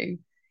knew,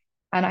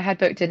 and I had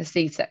booked in a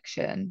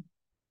C-section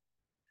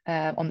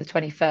on the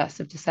 21st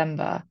of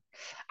December,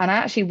 and I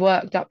actually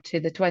worked up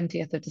to the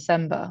 20th of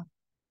December.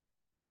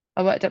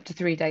 I worked up to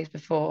 3 days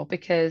before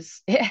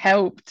because it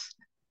helped.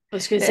 I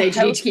was going to It say, do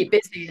you need to helped. keep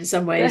busy in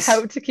some It ways?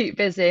 helped to keep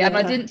busy. And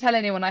I Yeah. didn't tell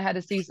anyone I had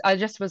a C. I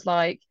just was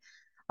like,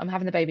 I'm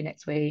having the baby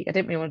next week. I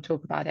didn't really want to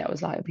talk about it. I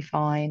was like, it'll be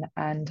fine.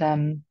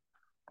 And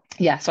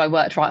yeah, so I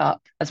worked right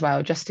up as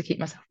well just to keep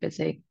myself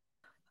busy.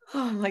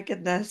 Oh my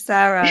goodness,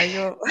 Sarah,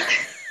 you're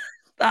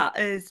that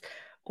is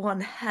one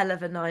hell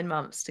of a 9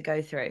 months to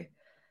go through.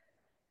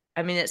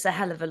 I mean, it's a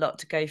hell of a lot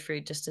to go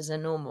through just as a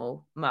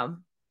normal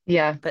mum,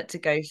 Yeah, but to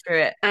go through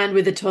it And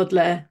with a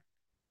toddler.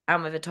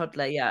 and with a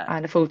toddler, yeah,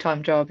 and a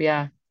full-time job.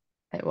 Yeah,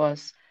 it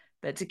was.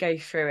 but to go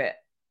through it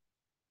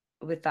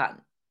with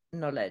that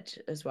knowledge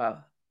as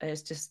well,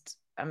 it's just,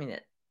 I mean,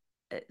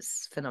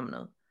 it's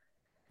phenomenal.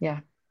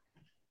 Yeah.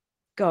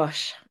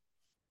 Gosh,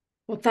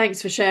 Well,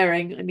 thanks for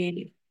sharing. I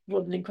mean,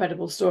 what an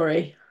incredible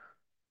story.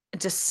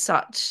 just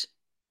such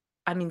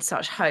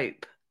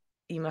hope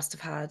you must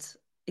have had.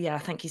 Yeah,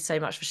 thank you so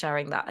much for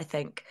sharing that. I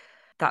think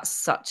that's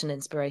such an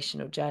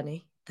inspirational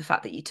journey. The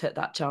fact that you took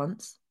that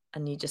chance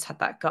and you just had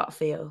that gut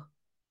feel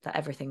that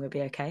everything would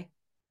be okay.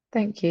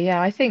 Thank you.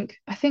 Yeah, I think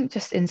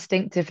just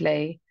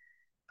instinctively,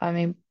 I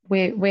mean,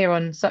 we're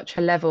on such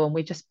a level and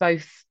we just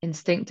both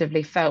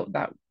instinctively felt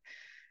that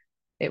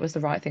it was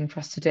the right thing for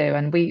us to do.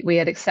 And we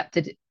had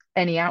accepted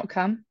any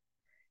outcome,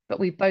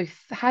 but we both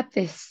had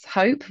this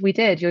hope. We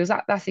did.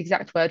 That's the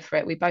exact word for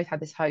it. We both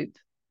had this hope,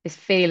 this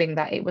feeling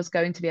that it was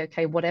going to be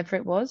okay, whatever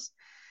it was,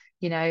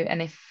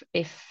 and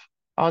if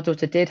our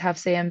daughter did have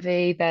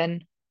CMV,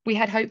 then we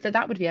had hoped that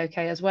that would be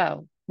okay as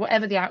well.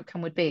 Whatever the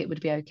outcome would be, it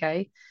would be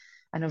okay.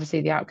 And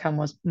obviously the outcome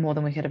was more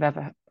than we could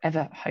have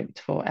ever hoped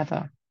for,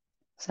 ever.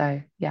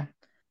 So yeah.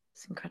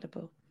 It's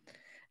incredible.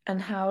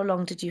 And how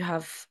long did you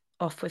have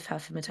off with her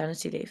for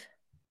maternity leave?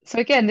 So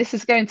again, this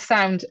is going to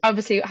sound,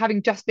 obviously,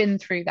 having just been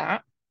through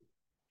that,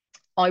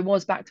 I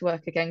was back to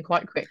work again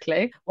quite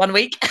quickly. 1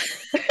 week.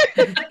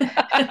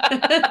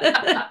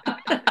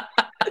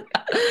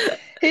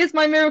 Here's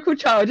my miracle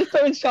child. Just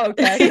put in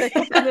childcare. Click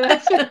off to the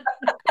next.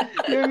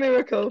 You're a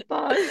miracle.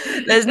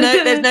 Bye. There's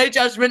no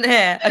judgment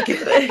here. I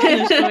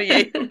can assure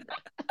you.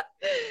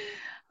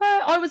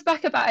 I was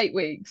back about 8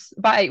 weeks.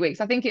 About 8 weeks.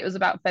 I think it was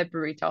about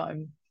February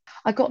time.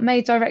 I got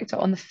made director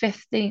on the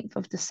 15th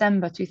of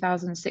December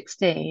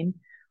 2016,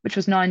 which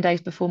was 9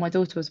 days before my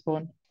daughter was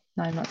born.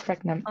 9 months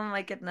pregnant. Oh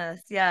my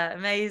goodness. Yeah,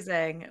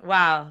 amazing.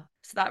 Wow.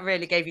 So that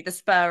really gave you the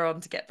spur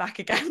on to get back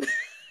again.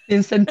 The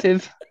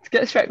incentive to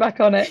get straight back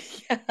on it.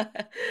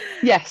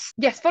 Yeah.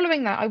 Yes.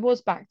 Following that, I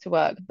was back to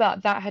work,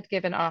 but that had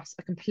given us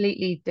a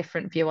completely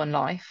different view on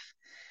life.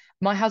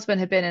 My husband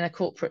had been in a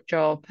corporate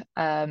job.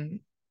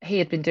 He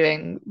had been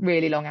doing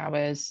really long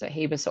hours. So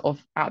he was sort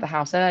of out of the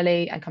house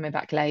early and coming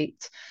back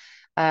late.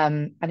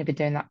 And he'd been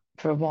doing that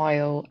for a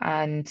while.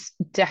 And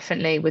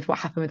definitely with what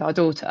happened with our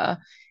daughter,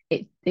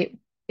 it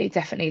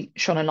definitely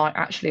shone a light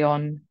actually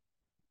on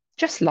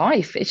just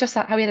life. It's just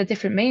that how we had a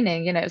different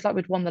meaning. It was like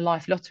we'd won the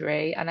life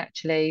lottery and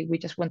actually we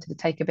just wanted to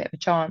take a bit of a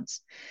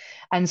chance.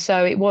 And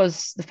so it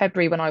was the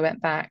February when I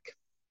went back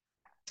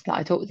that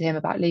I talked to him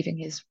about leaving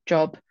his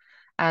job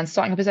and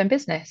starting up his own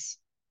business.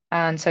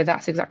 And so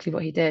that's exactly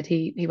what he did.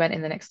 He went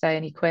in the next day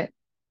and he quit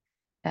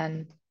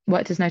and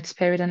worked his notice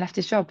period and left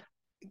his job.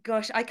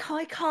 Gosh, I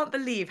can't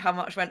believe how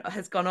much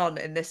has gone on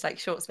in this like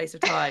short space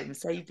of time.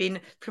 So you've been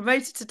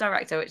promoted to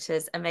director, which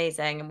is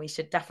amazing, and we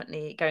should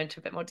definitely go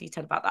into a bit more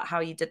detail about that, how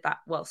you did that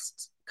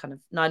whilst kind of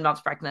 9 months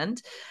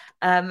pregnant.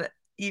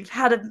 You've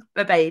had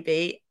a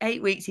baby,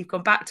 8 weeks, you've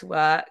gone back to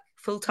work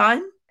full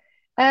time.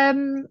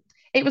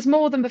 It was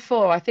more than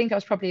before. I think I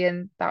was probably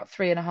in about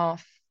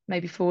 3.5,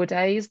 maybe 4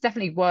 days.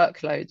 Definitely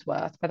workloads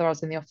worth, whether I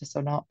was in the office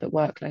or not, but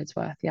workloads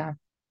worth, yeah.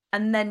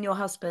 And then your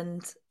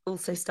husband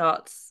also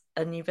starts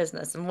a new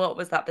business. And what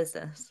was that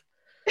business?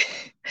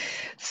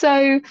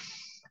 So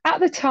at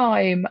the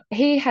time,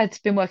 he had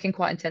been working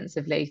quite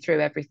intensively through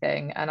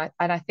everything. And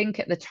I think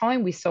at the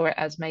time we saw it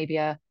as maybe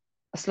a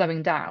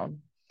slowing down.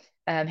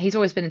 He's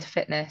always been into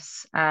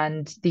fitness,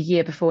 and the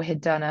year before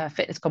he'd done a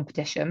fitness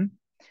competition,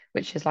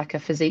 which is like a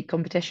physique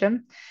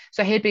competition.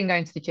 So he had been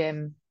going to the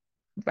gym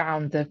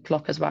round the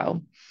clock as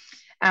well.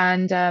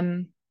 And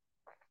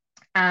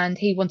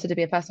he wanted to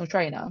be a personal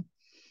trainer.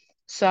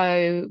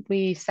 So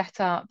we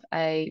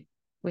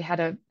had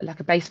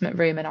a basement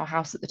room in our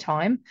house at the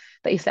time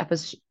that he set up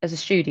as a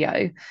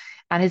studio.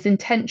 And his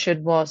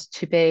intention was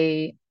to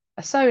be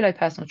a solo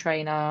personal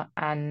trainer,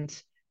 and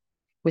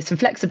with some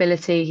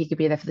flexibility, he could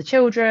be there for the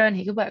children,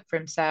 he could work for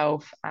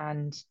himself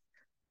and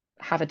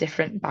have a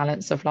different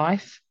balance of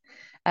life.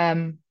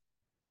 Um,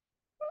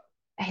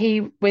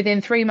 he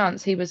within 3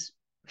 months he was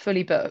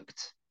fully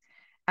booked,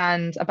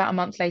 and about a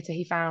month later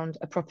he found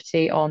a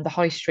property on the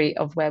high street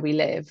of where we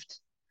lived,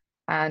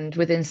 and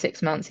within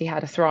 6 months he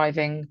had a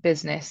thriving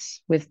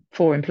business with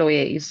 4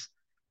 employees.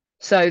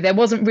 So there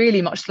wasn't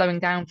really much slowing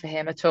down for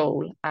him at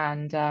all.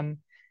 And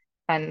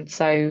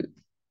so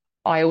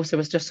I also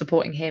was just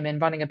supporting him in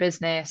running a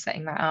business,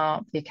 setting that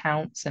up, the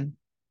accounts and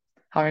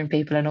hiring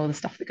people and all the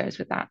stuff that goes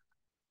with that.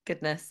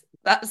 Goodness,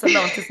 that's a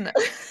lot, isn't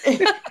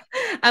it?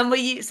 And were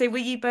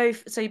you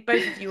both, so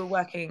both of you were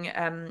working,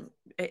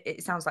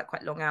 it sounds like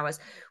quite long hours.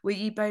 Were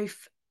you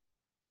both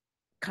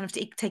kind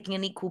of taking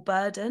an equal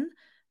burden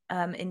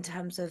in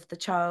terms of the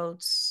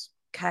child's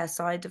care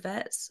side of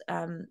it?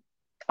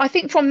 I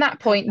think from that How did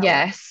point, that work?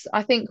 yes.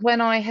 I think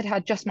when I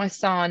had just my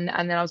son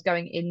and then I was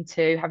going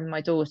into having my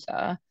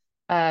daughter,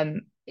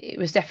 it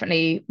was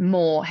definitely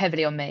more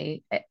heavily on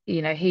me.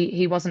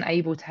 He wasn't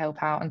able to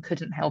help out and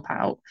couldn't help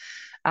out.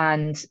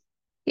 And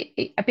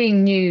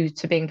being new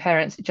to being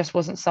parents, it just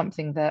wasn't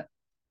something that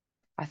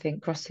I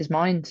think crossed his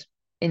mind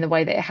in the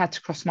way that it had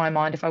to cross my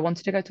mind. If I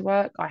wanted to go to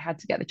work, I had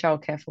to get the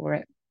childcare for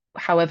it,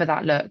 however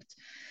that looked,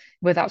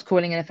 whether that's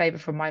calling in a favour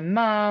from my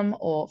mum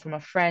or from a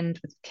friend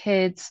with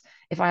kids.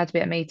 If I had to be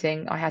at a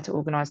meeting, I had to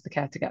organise the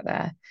care to get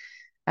there.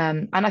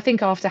 And I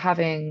think after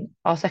having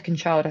our second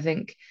child, I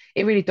think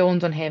it really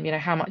dawned on him,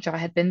 how much I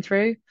had been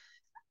through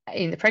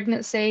in the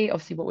pregnancy,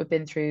 obviously what we've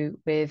been through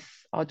with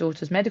our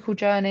daughter's medical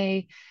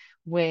journey,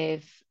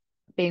 with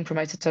being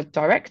promoted to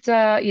director.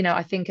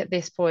 I think at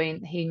this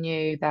point he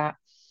knew that,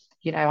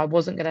 I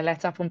wasn't going to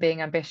let up on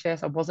being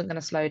ambitious. I wasn't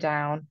going to slow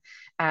down.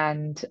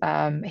 And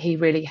he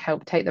really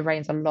helped take the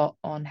reins a lot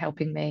on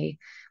helping me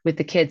with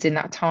the kids in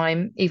that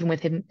time. Even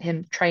with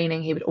him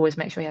training, he would always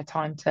make sure he had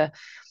time to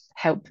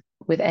help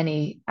with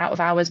any out of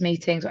hours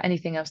meetings or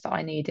anything else that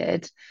I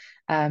needed,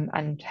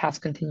 and has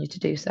continued to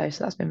do so.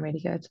 So that's been really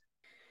good.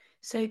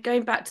 So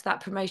going back to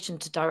that promotion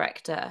to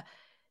director,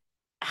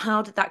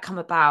 how did that come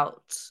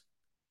about?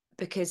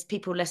 because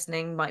people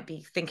listening might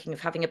be thinking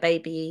of having a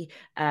baby,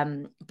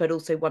 but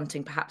also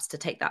wanting perhaps to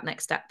take that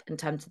next step in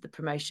terms of the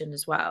promotion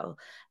as well.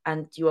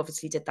 And you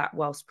obviously did that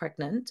whilst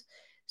pregnant.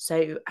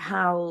 So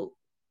how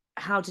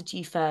did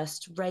you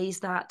first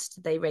raise that?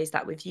 Did they raise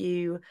that with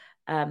you?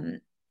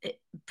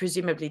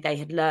 Presumably they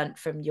had learned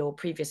from your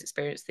previous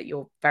experience that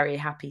you're very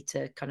happy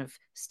to kind of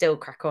still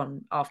crack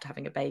on after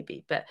having a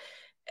baby. But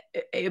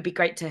it would be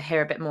great to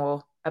hear a bit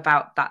more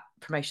about that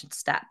promotion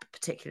step,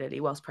 particularly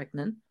whilst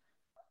pregnant.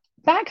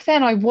 Back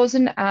then, I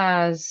wasn't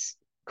as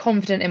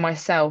confident in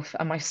myself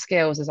and my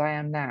skills as I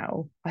am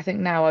now. I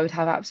think now I would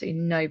have absolutely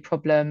no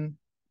problem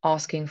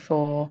asking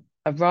for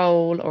a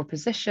role or a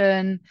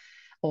position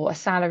or a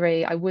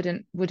salary. I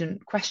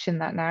wouldn't question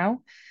that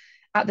now.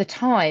 At the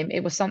time,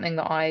 it was something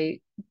that I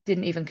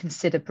didn't even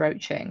consider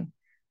broaching.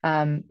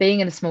 Being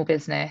in a small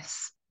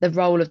business, the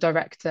role of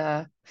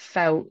director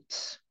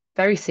felt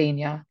very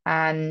senior,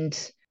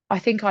 and I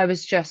think I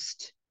was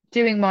just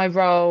doing my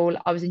role.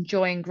 I was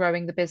enjoying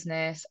growing the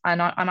business,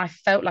 and I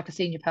felt like a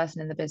senior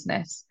person in the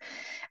business.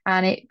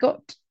 And it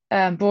got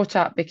brought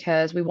up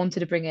because we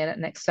wanted to bring in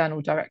an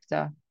external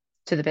director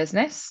to the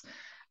business,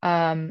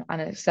 and an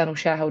external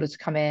shareholder to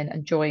come in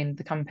and join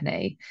the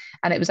company.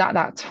 And it was at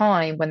that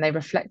time when they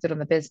reflected on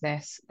the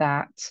business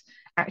that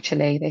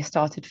actually they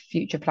started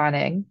future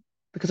planning,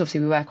 because obviously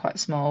we were quite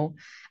small.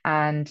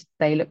 And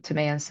they looked to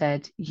me and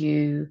said,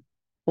 "You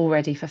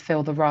already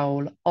fulfill the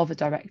role of a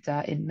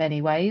director in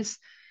many ways."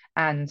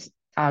 And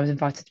I was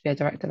invited to be a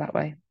director that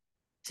way.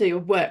 So your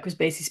work was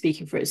basically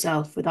speaking for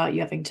itself without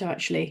you having to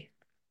actually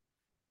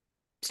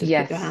sort of put your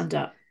Yes. hand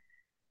up.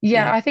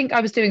 Yeah, Yeah. I think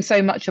I was doing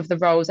so much of the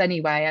roles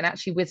anyway. And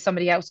actually, with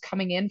somebody else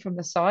coming in from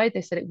the side,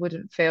 they said it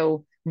wouldn't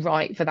feel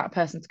right for that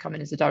person to come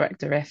in as a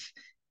director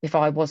if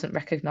I wasn't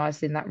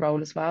recognised in that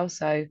role as well.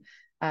 So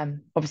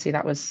obviously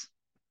that was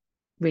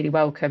really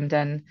welcomed,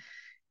 and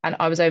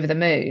I was over the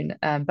moon.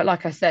 But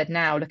like I said,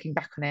 now looking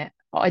back on it,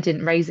 I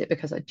didn't raise it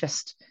because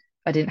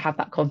I didn't have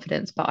that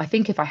confidence. But I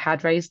think if I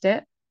had raised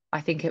it,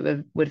 I think it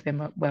would have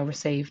been well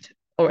received,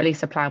 or at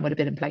least a plan would have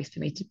been in place for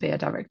me to be a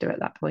director at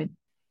that point.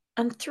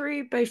 And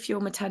through both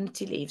your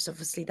maternity leaves,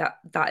 obviously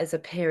that is a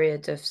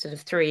period of sort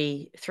of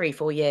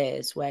 4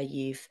 years where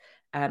you've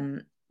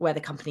where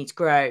the company's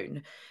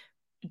grown.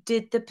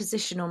 Did the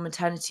position on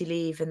maternity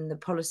leave and the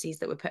policies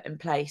that were put in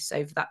place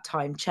over that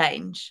time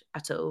change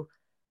at all?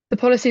 The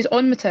policies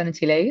on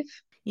maternity leave.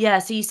 Yeah,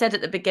 so you said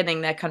at the beginning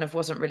there kind of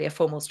wasn't really a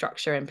formal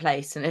structure in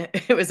place, and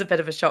it was a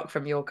bit of a shock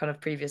from your kind of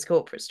previous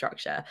corporate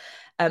structure.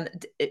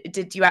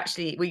 Did you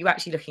actually were you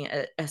actually looking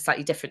at a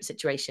slightly different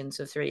situation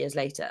sort of 3 years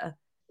later?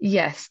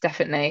 Yes,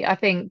 definitely. I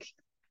think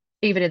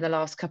even in the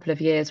last couple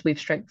of years, we've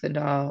strengthened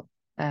our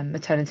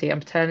maternity and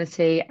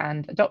paternity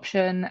and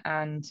adoption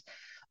and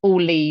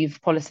all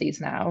leave policies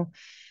now.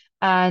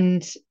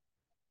 And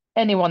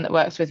anyone that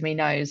works with me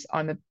knows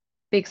I'm a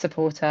big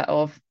supporter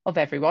of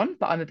everyone,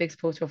 but I'm a big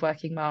supporter of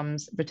working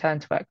mums, return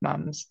to work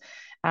mums.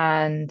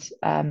 And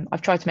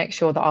I've tried to make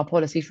sure that our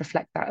policies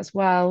reflect that as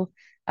well.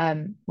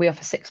 We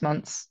offer 6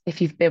 months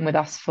if you've been with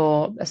us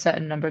for a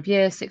certain number of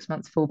years, 6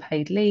 months full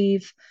paid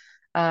leave,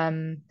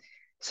 um,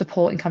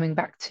 support in coming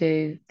back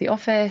to the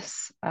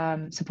office,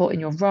 support in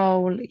your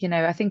role.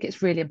 I think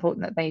it's really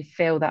important that they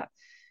feel that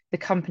the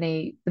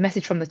company, the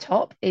message from the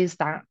top is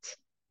that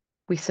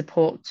we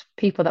support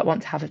people that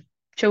want to have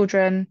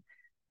children,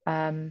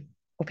 um,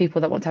 or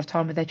people that want to have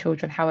time with their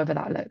children, however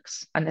that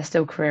looks, and there's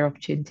still career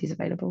opportunities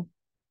available.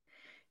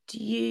 Do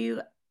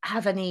you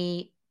have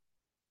any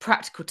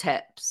practical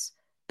tips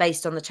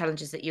based on the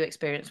challenges that you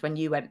experienced when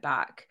you went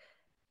back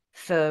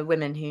for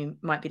women who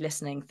might be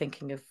listening,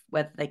 thinking of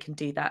whether they can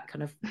do that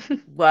kind of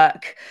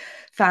work,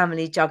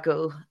 family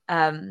juggle?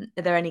 Are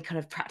there any kind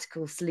of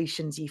practical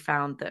solutions you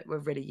found that were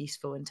really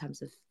useful in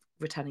terms of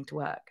returning to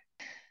work?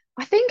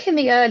 I think in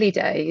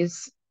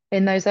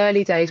those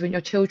early days when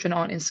your children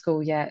aren't in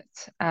school yet,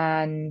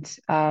 and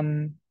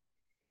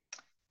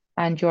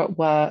you're at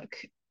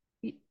work,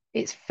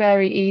 it's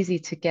very easy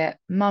to get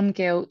mum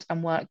guilt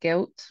and work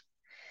guilt.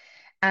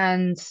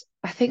 And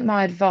I think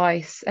my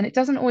advice, and it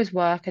doesn't always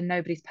work and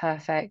nobody's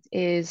perfect,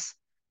 is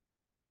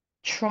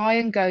try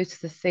and go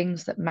to the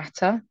things that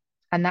matter.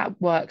 And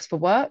that works for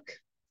work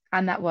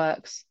and that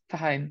works for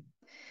home.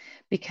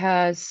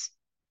 Because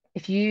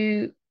if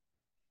you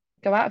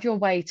go out of your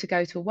way to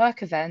go to a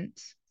work event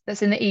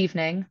that's in the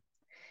evening,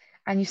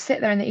 and you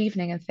sit there in the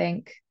evening and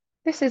think,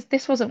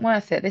 this wasn't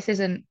worth it.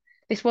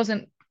 This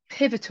wasn't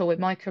pivotal in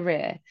my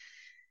career.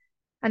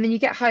 And then you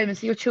get home and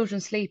see your children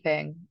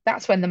sleeping.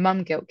 That's when the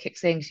mum guilt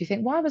kicks in, because you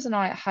think, why wasn't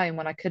I at home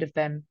when I could have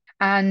been?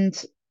 And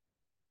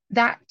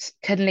that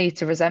can lead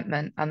to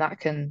resentment, and that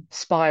can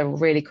spiral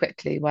really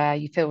quickly where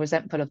you feel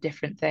resentful of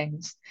different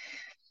things.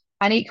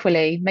 And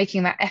equally,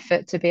 making that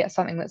effort to be at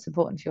something that's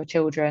important for your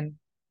children,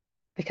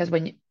 because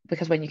when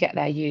you get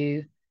there,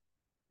 you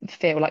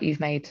feel like you've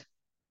made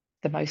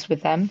the most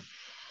with them.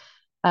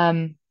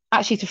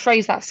 Actually, to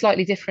phrase that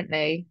slightly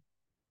differently,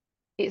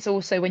 it's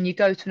also when you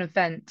go to an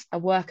event, a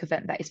work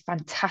event that is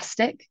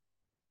fantastic,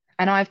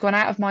 and I've gone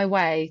out of my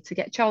way to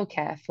get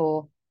childcare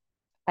for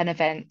an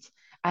event,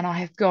 and I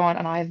have gone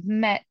and I have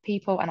met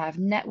people and I've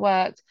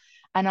networked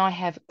and I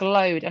have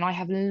glowed and I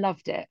have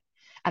loved it.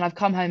 And I've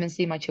come home and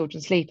seen my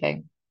children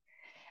sleeping.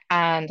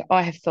 And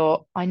I have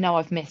thought, I know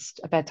I've missed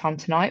a bedtime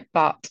tonight,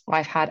 but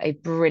I've had a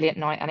brilliant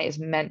night and it has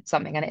meant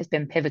something and it has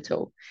been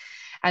pivotal.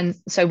 And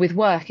so with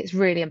work, it's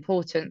really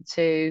important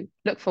to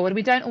look forward.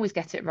 We don't always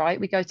get it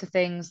right. We go to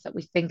things that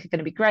we think are going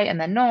to be great and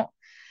they're not,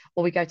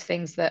 or we go to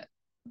things that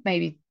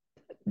maybe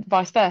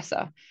vice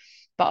versa.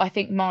 But I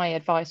think my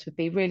advice would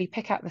be really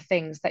pick out the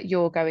things that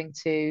you're going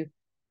to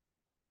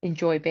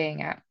enjoy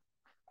being at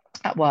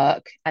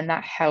work, and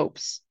that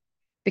helps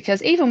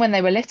because even when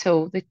they were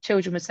little, the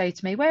children would say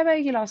to me, "Where were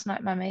you last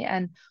night, mummy?"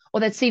 And or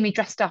they'd see me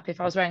dressed up if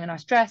I was wearing a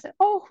nice dress.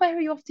 "Oh, where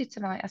are you off to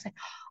tonight?" I say,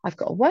 "I've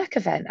got a work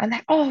event." And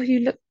they, "Oh,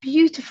 you look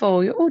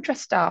beautiful. You're all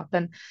dressed up."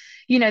 And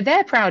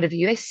they're proud of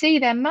you. They see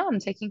their mum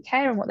taking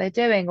care of what they're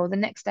doing. Or the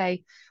next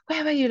day,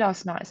 "Where were you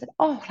last night?" I said,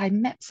 "Oh, I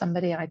met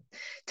somebody." I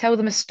tell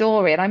them a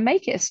story and I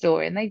make it a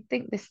story. And they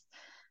think this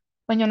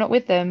when you're not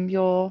with them,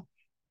 you're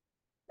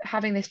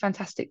having this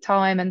fantastic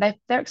time and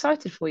they're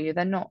excited for you.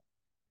 They're not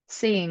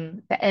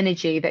seeing the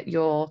energy that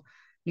you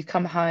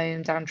come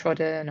home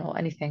downtrodden or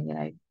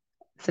anything.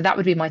 So that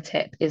would be my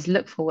tip is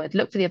look forward,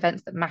 look for the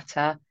events that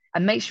matter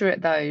and make sure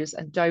at those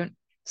and don't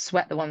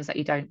sweat the ones that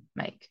you don't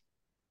make.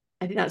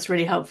 I think that's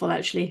really helpful,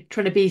 actually.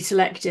 Trying to be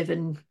selective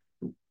and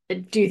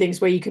do things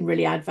where you can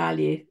really add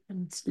value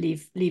and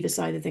leave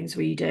aside the things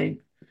where you don't.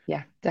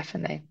 Yeah,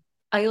 definitely.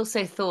 I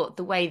also thought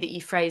the way that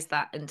you phrased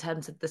that in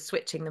terms of the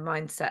switching the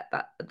mindset,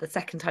 that the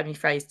second time you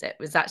phrased it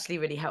was actually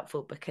really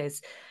helpful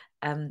because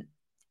um,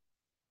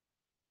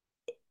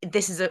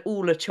 this is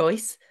all a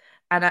choice.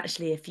 And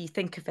actually, if you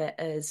think of it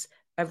as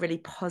a really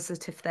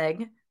positive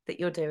thing that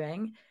you're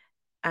doing,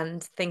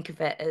 and think of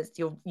it as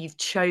you've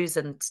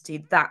chosen to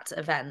do that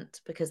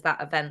event because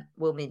that event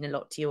will mean a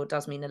lot to you or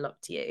does mean a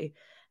lot to you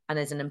and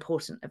is an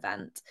important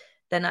event,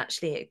 then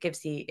actually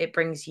it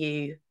brings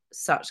you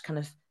such kind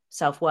of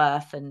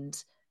self-worth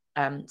and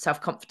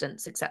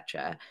self-confidence,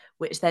 etc.,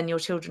 which then your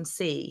children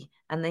see,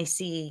 and they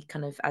see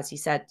kind of, as you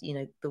said,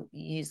 you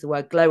use the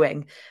word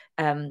glowing,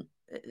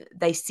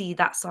 they see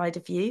that side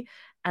of you,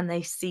 and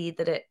they see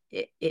that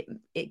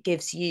it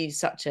gives you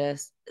such a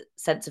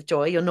sense of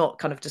joy. You're not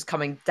kind of just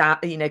coming down,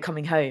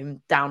 coming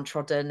home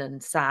downtrodden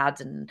and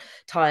sad and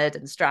tired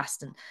and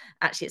stressed. And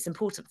actually, it's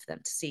important for them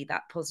to see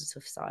that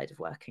positive side of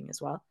working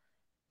as well.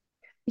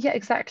 Yeah,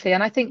 exactly.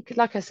 And I think,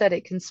 like I said,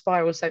 it can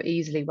spiral so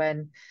easily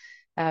when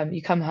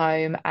you come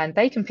home and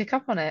they can pick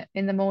up on it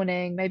in the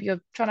morning. Maybe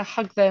you're trying to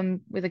hug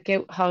them with a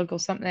guilt hug or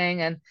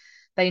something, and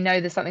they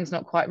know that something's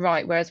not quite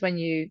right. Whereas when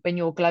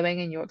you're glowing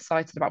and you're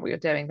excited about what you're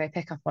doing, they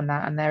pick up on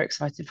that and they're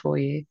excited for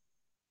you.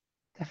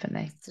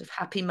 Definitely. Sort of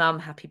happy mum,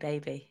 happy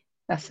baby.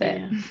 That's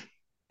it. Yeah.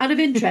 Out of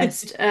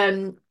interest,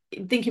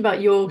 thinking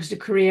about your sort of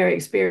career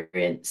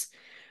experience,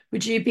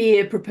 would you be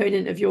a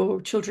proponent of your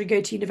children go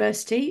to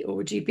university, or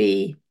would you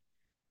be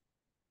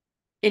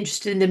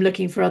interested in them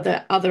looking for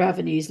other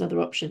avenues and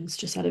other options,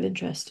 just out of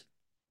interest?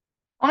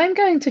 I'm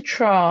going to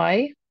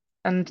try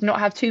and not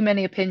have too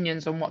many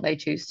opinions on what they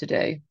choose to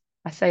do.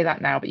 I say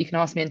that now, but you can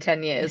ask me in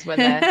 10 years when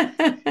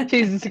they're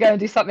choosing to go and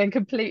do something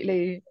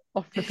completely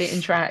off the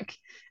beaten track.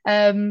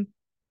 Um,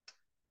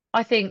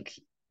 I think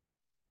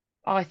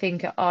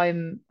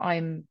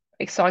I'm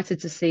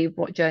excited to see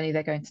what journey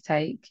they're going to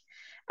take.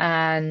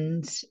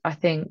 And I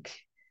think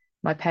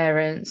my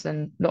parents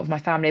and a lot of my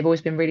family have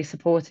always been really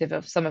supportive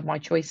of some of my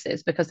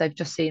choices because they've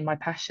just seen my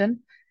passion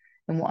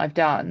and what I've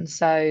done.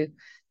 So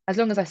as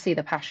long as I see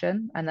the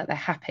passion and that they're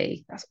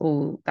happy, that's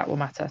all that will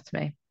matter to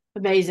me.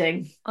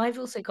 Amazing. I've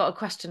also got a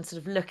question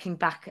sort of looking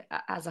back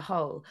as a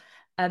whole.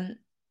 Um,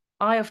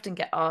 I often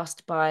get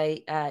asked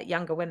by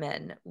younger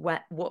women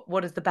what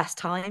is the best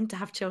time to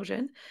have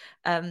children,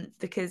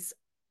 because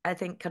I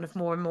think kind of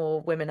more and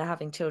more women are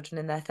having children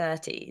in their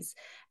 30s,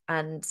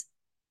 and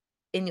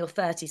in your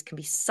 30s can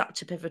be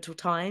such a pivotal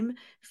time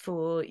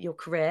for your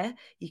career.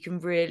 You can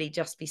really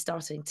just be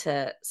starting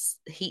to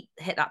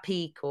hit that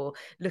peak or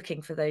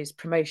looking for those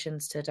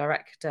promotions to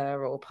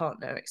director or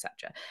partner,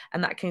 etc.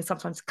 And that can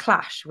sometimes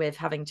clash with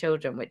having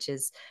children, which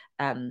is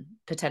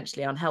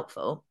potentially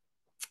unhelpful.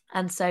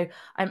 And so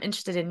I'm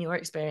interested in your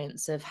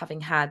experience of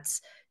having had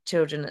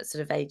children at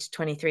sort of age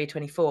 23,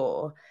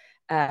 24,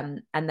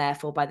 and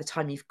therefore by the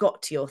time you've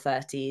got to your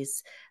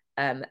 30s,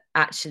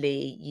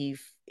 actually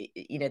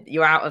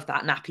you're out of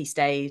that nappy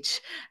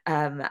stage,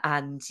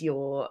 and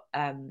you're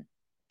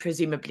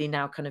presumably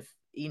now kind of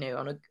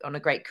on a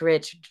great career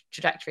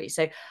trajectory.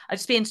 So I'd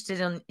just be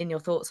interested in your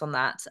thoughts on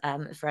that,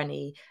 for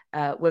any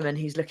woman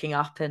who's looking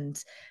up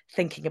and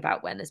thinking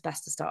about when it's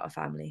best to start a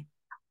family.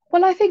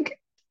 Well, I think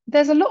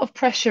there's a lot of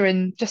pressure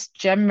in just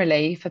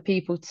generally for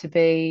people to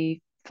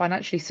be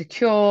financially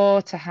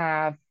secure, to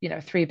have,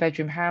 a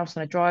three-bedroom house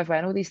and a driveway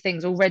and all these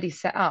things already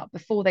set up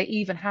before they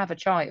even have a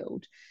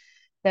child.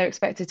 They're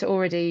expected to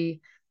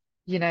already,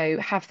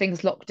 have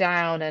things locked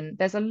down. And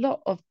there's a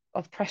lot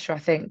of pressure, I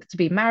think, to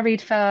be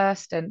married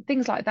first and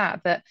things like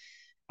that, that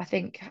I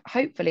think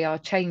hopefully are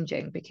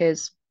changing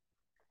because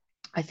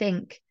I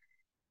think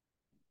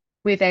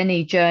with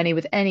any journey,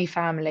 with any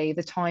family,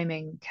 the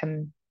timing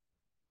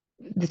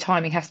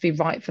has to be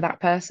right for that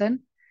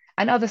person.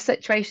 And other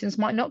situations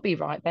might not be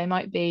right. They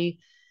might be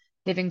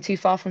living too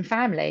far from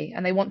family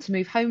and they want to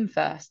move home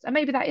first. And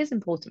maybe that is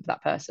important for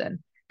that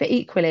person. But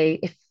equally,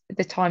 if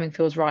the timing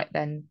feels right,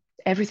 then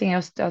everything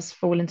else does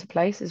fall into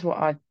place, is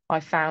what I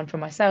found for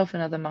myself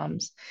and other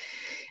mums.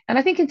 And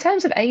I think in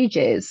terms of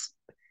ages,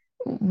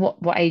 what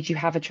age you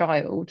have a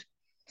child,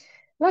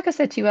 like I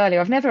said to you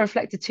earlier, I've never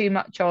reflected too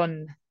much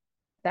on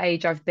the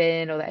age I've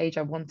been or the age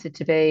I wanted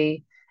to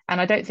be. And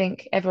I don't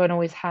think everyone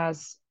always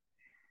has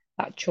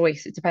that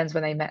choice. It depends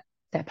when they met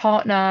their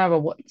partner or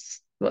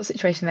what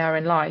situation they are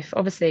in life.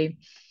 Obviously,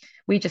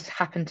 we just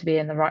happened to be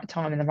in the right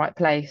time in the right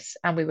place,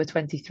 and we were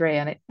 23,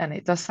 and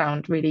it does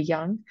sound really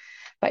young,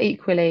 but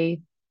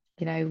equally,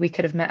 we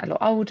could have met a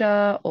lot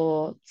older,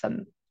 or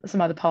some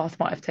other path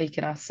might have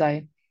taken us.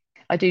 So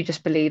I do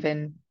just believe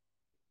in,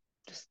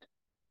 just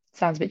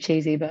sounds a bit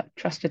cheesy, but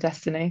trust your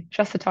destiny,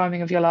 trust the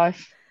timing of your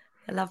life.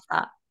 I love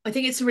that. I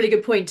think it's a really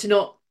good point to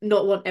not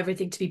want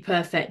everything to be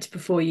perfect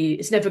before you.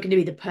 It's never going to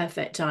be the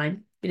perfect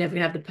time. You're never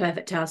going to have the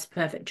perfect house, the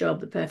perfect job,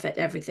 the perfect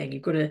everything.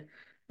 You've got to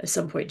at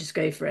some point just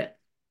go for it.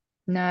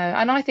 No,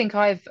 and I think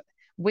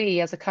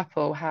we as a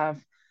couple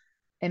have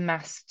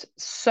amassed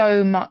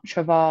so much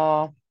of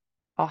our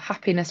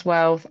happiness,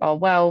 wealth,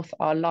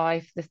 our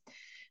life,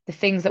 the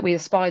things that we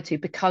aspire to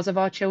because of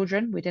our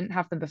children. We didn't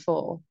have them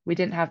before. We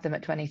didn't have them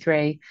at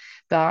 23.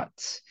 And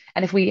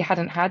if we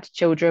hadn't had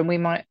children, we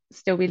might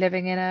still be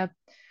living in a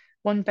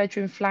one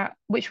bedroom flat,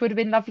 which would have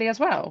been lovely as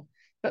well.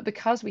 But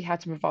because we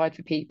had to provide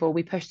for people,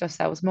 we pushed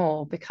ourselves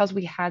more because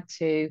we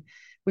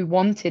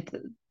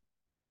wanted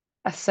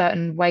a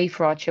certain way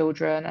for our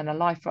children and a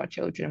life for our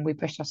children. We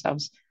pushed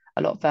ourselves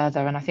a lot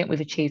further. And I think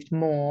we've achieved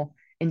more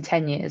in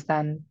 10 years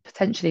than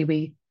potentially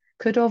we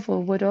could have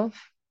or would have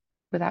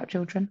without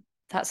children.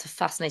 That's a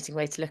fascinating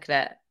way to look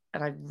at it.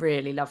 And I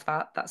really love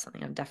that. That's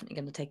something I'm definitely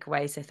going to take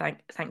away. So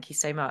thank you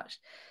so much.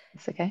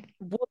 It's okay.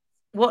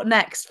 What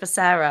next for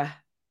Sarah?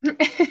 What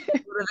are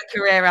the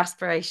career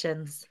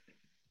aspirations?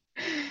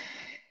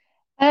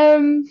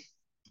 Um,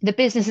 the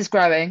business is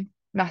growing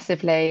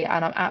massively,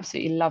 and I'm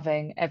absolutely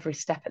loving every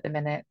step at the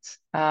minute.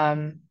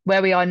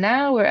 Where we are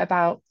now, we're at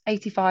about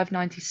 85,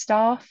 90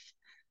 staff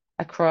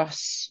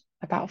across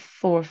about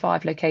 4 or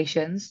 5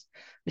 locations,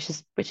 which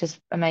is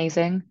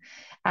amazing.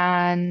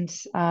 And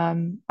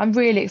I'm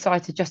really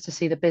excited just to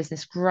see the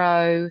business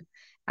grow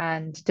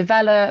and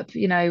develop.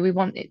 We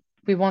want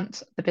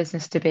the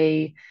business to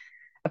be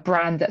a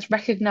brand that's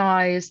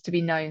recognized, to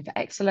be known for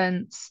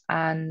excellence,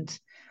 and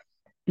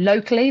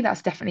locally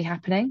that's definitely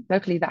happening.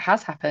 Locally that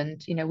has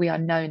happened. We are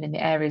known in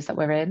the areas that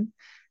we're in.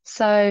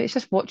 So it's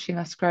just watching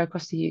us grow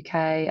across the UK,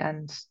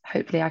 and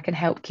hopefully I can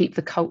help keep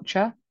the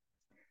culture.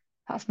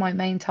 That's my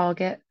main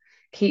target.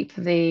 Keep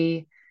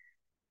the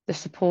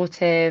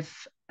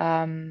supportive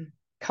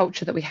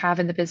culture that we have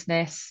in the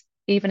business,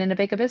 even in a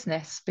bigger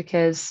business,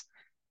 because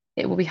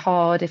it will be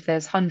hard if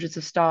there's hundreds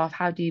of staff.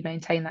 How do you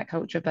maintain that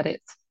culture? But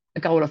it's a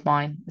goal of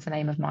mine, it's an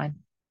aim of mine.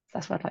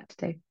 That's what I'd like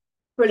to do.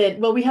 Brilliant.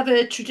 Well, we have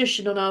a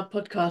tradition on our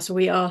podcast where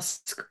we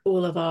ask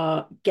all of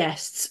our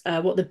guests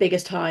what the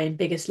biggest high and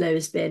biggest low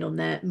has been on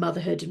their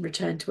motherhood and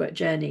return to work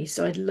journey.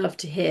 So I'd love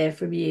to hear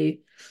from you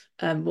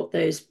what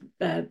those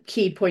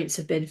key points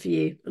have been for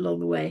you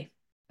along the way.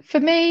 For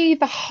me,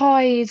 the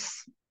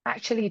highs,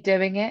 actually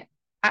doing it,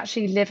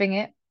 actually living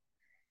it.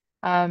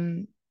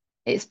 Um,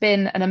 it's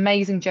been an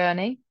amazing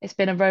journey. It's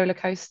been a roller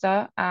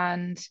coaster,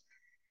 and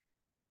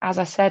as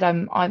I said,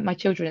 my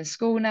children in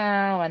school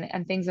now,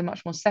 and things are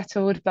much more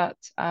settled. But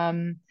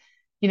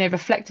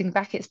reflecting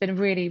back, it's been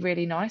really,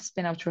 really nice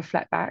being able to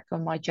reflect back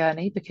on my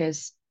journey,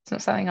 because it's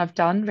not something I've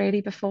done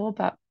really before.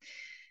 But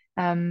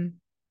um,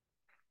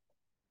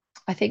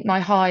 I think my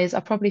highs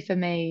are probably for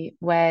me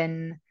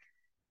when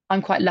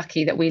I'm quite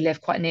lucky that we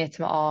live quite near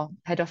to our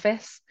head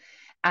office,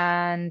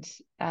 and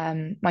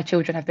my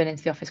children have been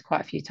into the office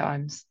quite a few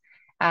times.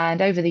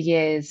 And over the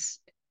years,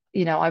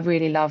 I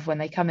really love when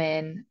they come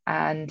in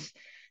and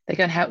they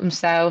go and help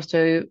themselves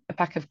to a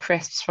pack of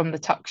crisps from the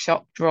tuck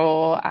shop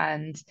drawer,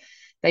 and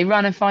they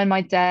run and find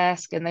my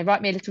desk, and they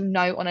write me a little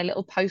note on a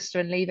little poster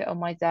and leave it on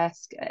my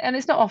desk. And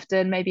it's not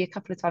often, maybe a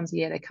couple of times a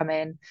year they come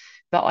in,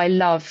 but I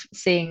love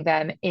seeing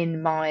them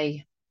in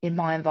my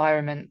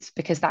environment,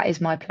 because that is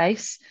my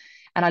place.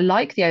 And I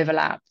like the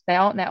overlap. They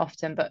aren't there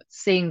often, but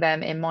seeing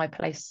them in my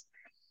place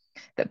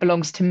that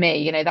belongs to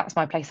me, that's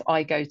my place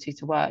I go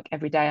to work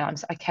every day.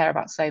 I care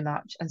about so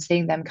much, and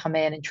seeing them come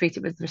in and treat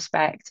it with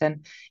respect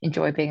and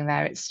enjoy being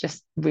there, it's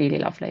just really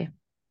lovely.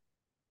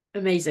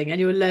 Amazing. And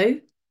your low?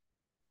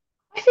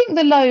 I think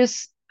the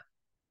lows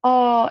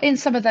are in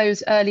some of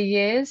those early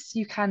years.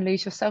 You can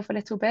lose yourself a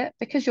little bit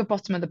because you're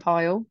bottom of the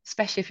pile,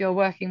 especially if you're a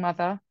working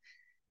mother.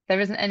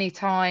 There isn't any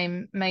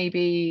time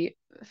maybe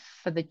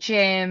for the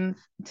gym,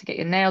 to get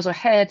your nails or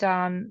hair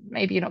done.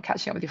 Maybe you're not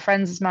catching up with your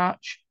friends as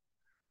much,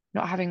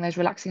 not having those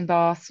relaxing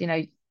baths.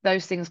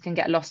 Those things can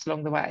get lost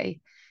along the way.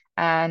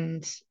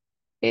 And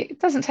it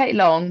doesn't take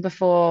long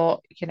before,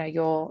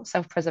 your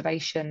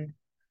self-preservation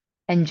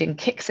engine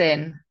kicks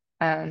in.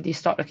 and you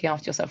start looking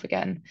after yourself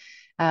again.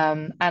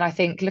 And I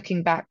think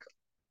looking back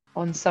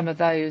on some of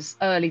those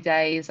early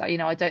days, I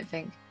don't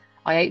think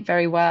I ate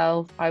very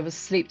well. I was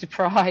sleep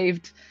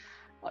deprived,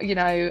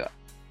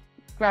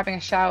 grabbing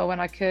a shower when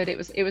I could. It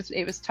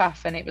was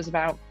tough, and it was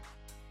about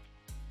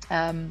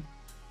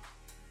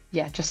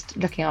just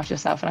looking after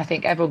yourself. And I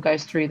think everyone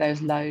goes through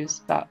those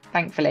lows, but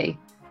thankfully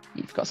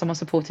you've got someone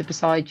supportive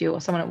beside you,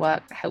 or someone at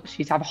work that helps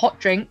you to have a hot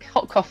drink,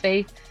 hot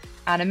coffee,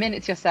 and a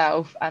minute to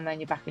yourself, and then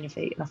you're back on your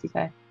feet and off you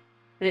go.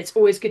 And it's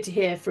always good to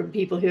hear from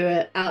people who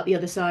are out the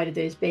other side of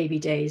those baby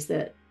days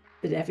that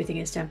everything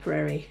is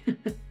temporary.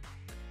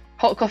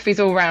 Hot coffees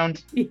all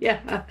round.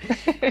 Yeah.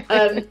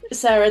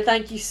 Sarah,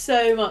 thank you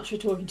so much for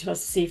talking to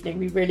us this evening.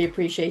 We really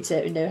appreciate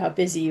it. We know how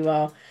busy you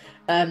are.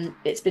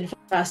 It's been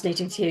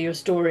fascinating to hear your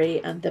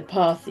story and the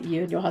path that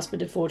you and your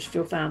husband have forged for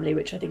your family,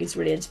 which I think is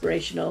really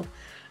inspirational.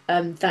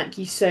 Thank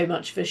you so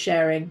much for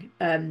sharing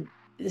the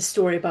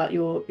story about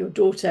your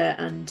daughter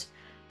and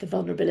the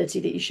vulnerability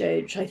that you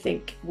showed, which I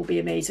think will be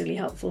amazingly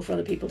helpful for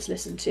other people to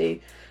listen to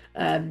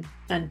and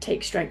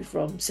take strength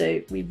from.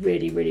 So we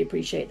really, really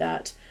appreciate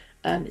that.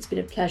 It's been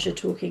a pleasure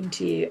talking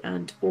to you,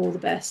 and all the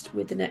best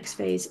with the next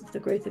phase of the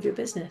growth of your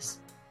business.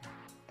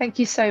 Thank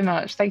you so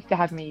much. Thank you for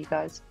having me, you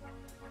guys.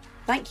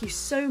 Thank you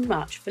so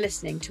much for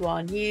listening to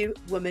our new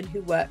Women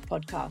Who Work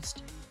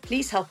podcast.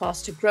 Please help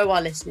us to grow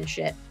our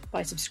listenership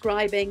by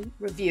subscribing,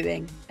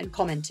 reviewing, and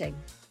commenting.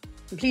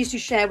 And please do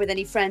share with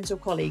any friends or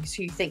colleagues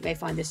who you think may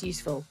find this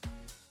useful.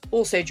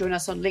 Also join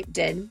us on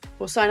LinkedIn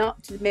or sign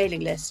up to the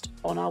mailing list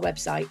on our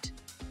website,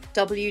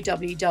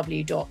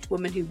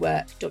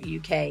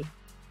 www.womenwhowork.uk,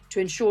 to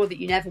ensure that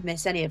you never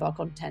miss any of our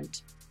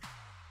content.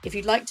 If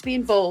you'd like to be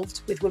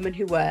involved with Women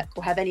Who Work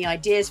or have any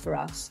ideas for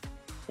us,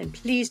 then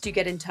please do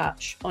get in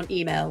touch on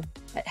email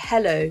at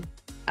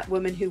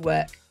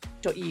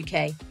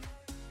hello@womenwhowork.uk.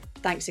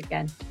 Thanks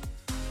again.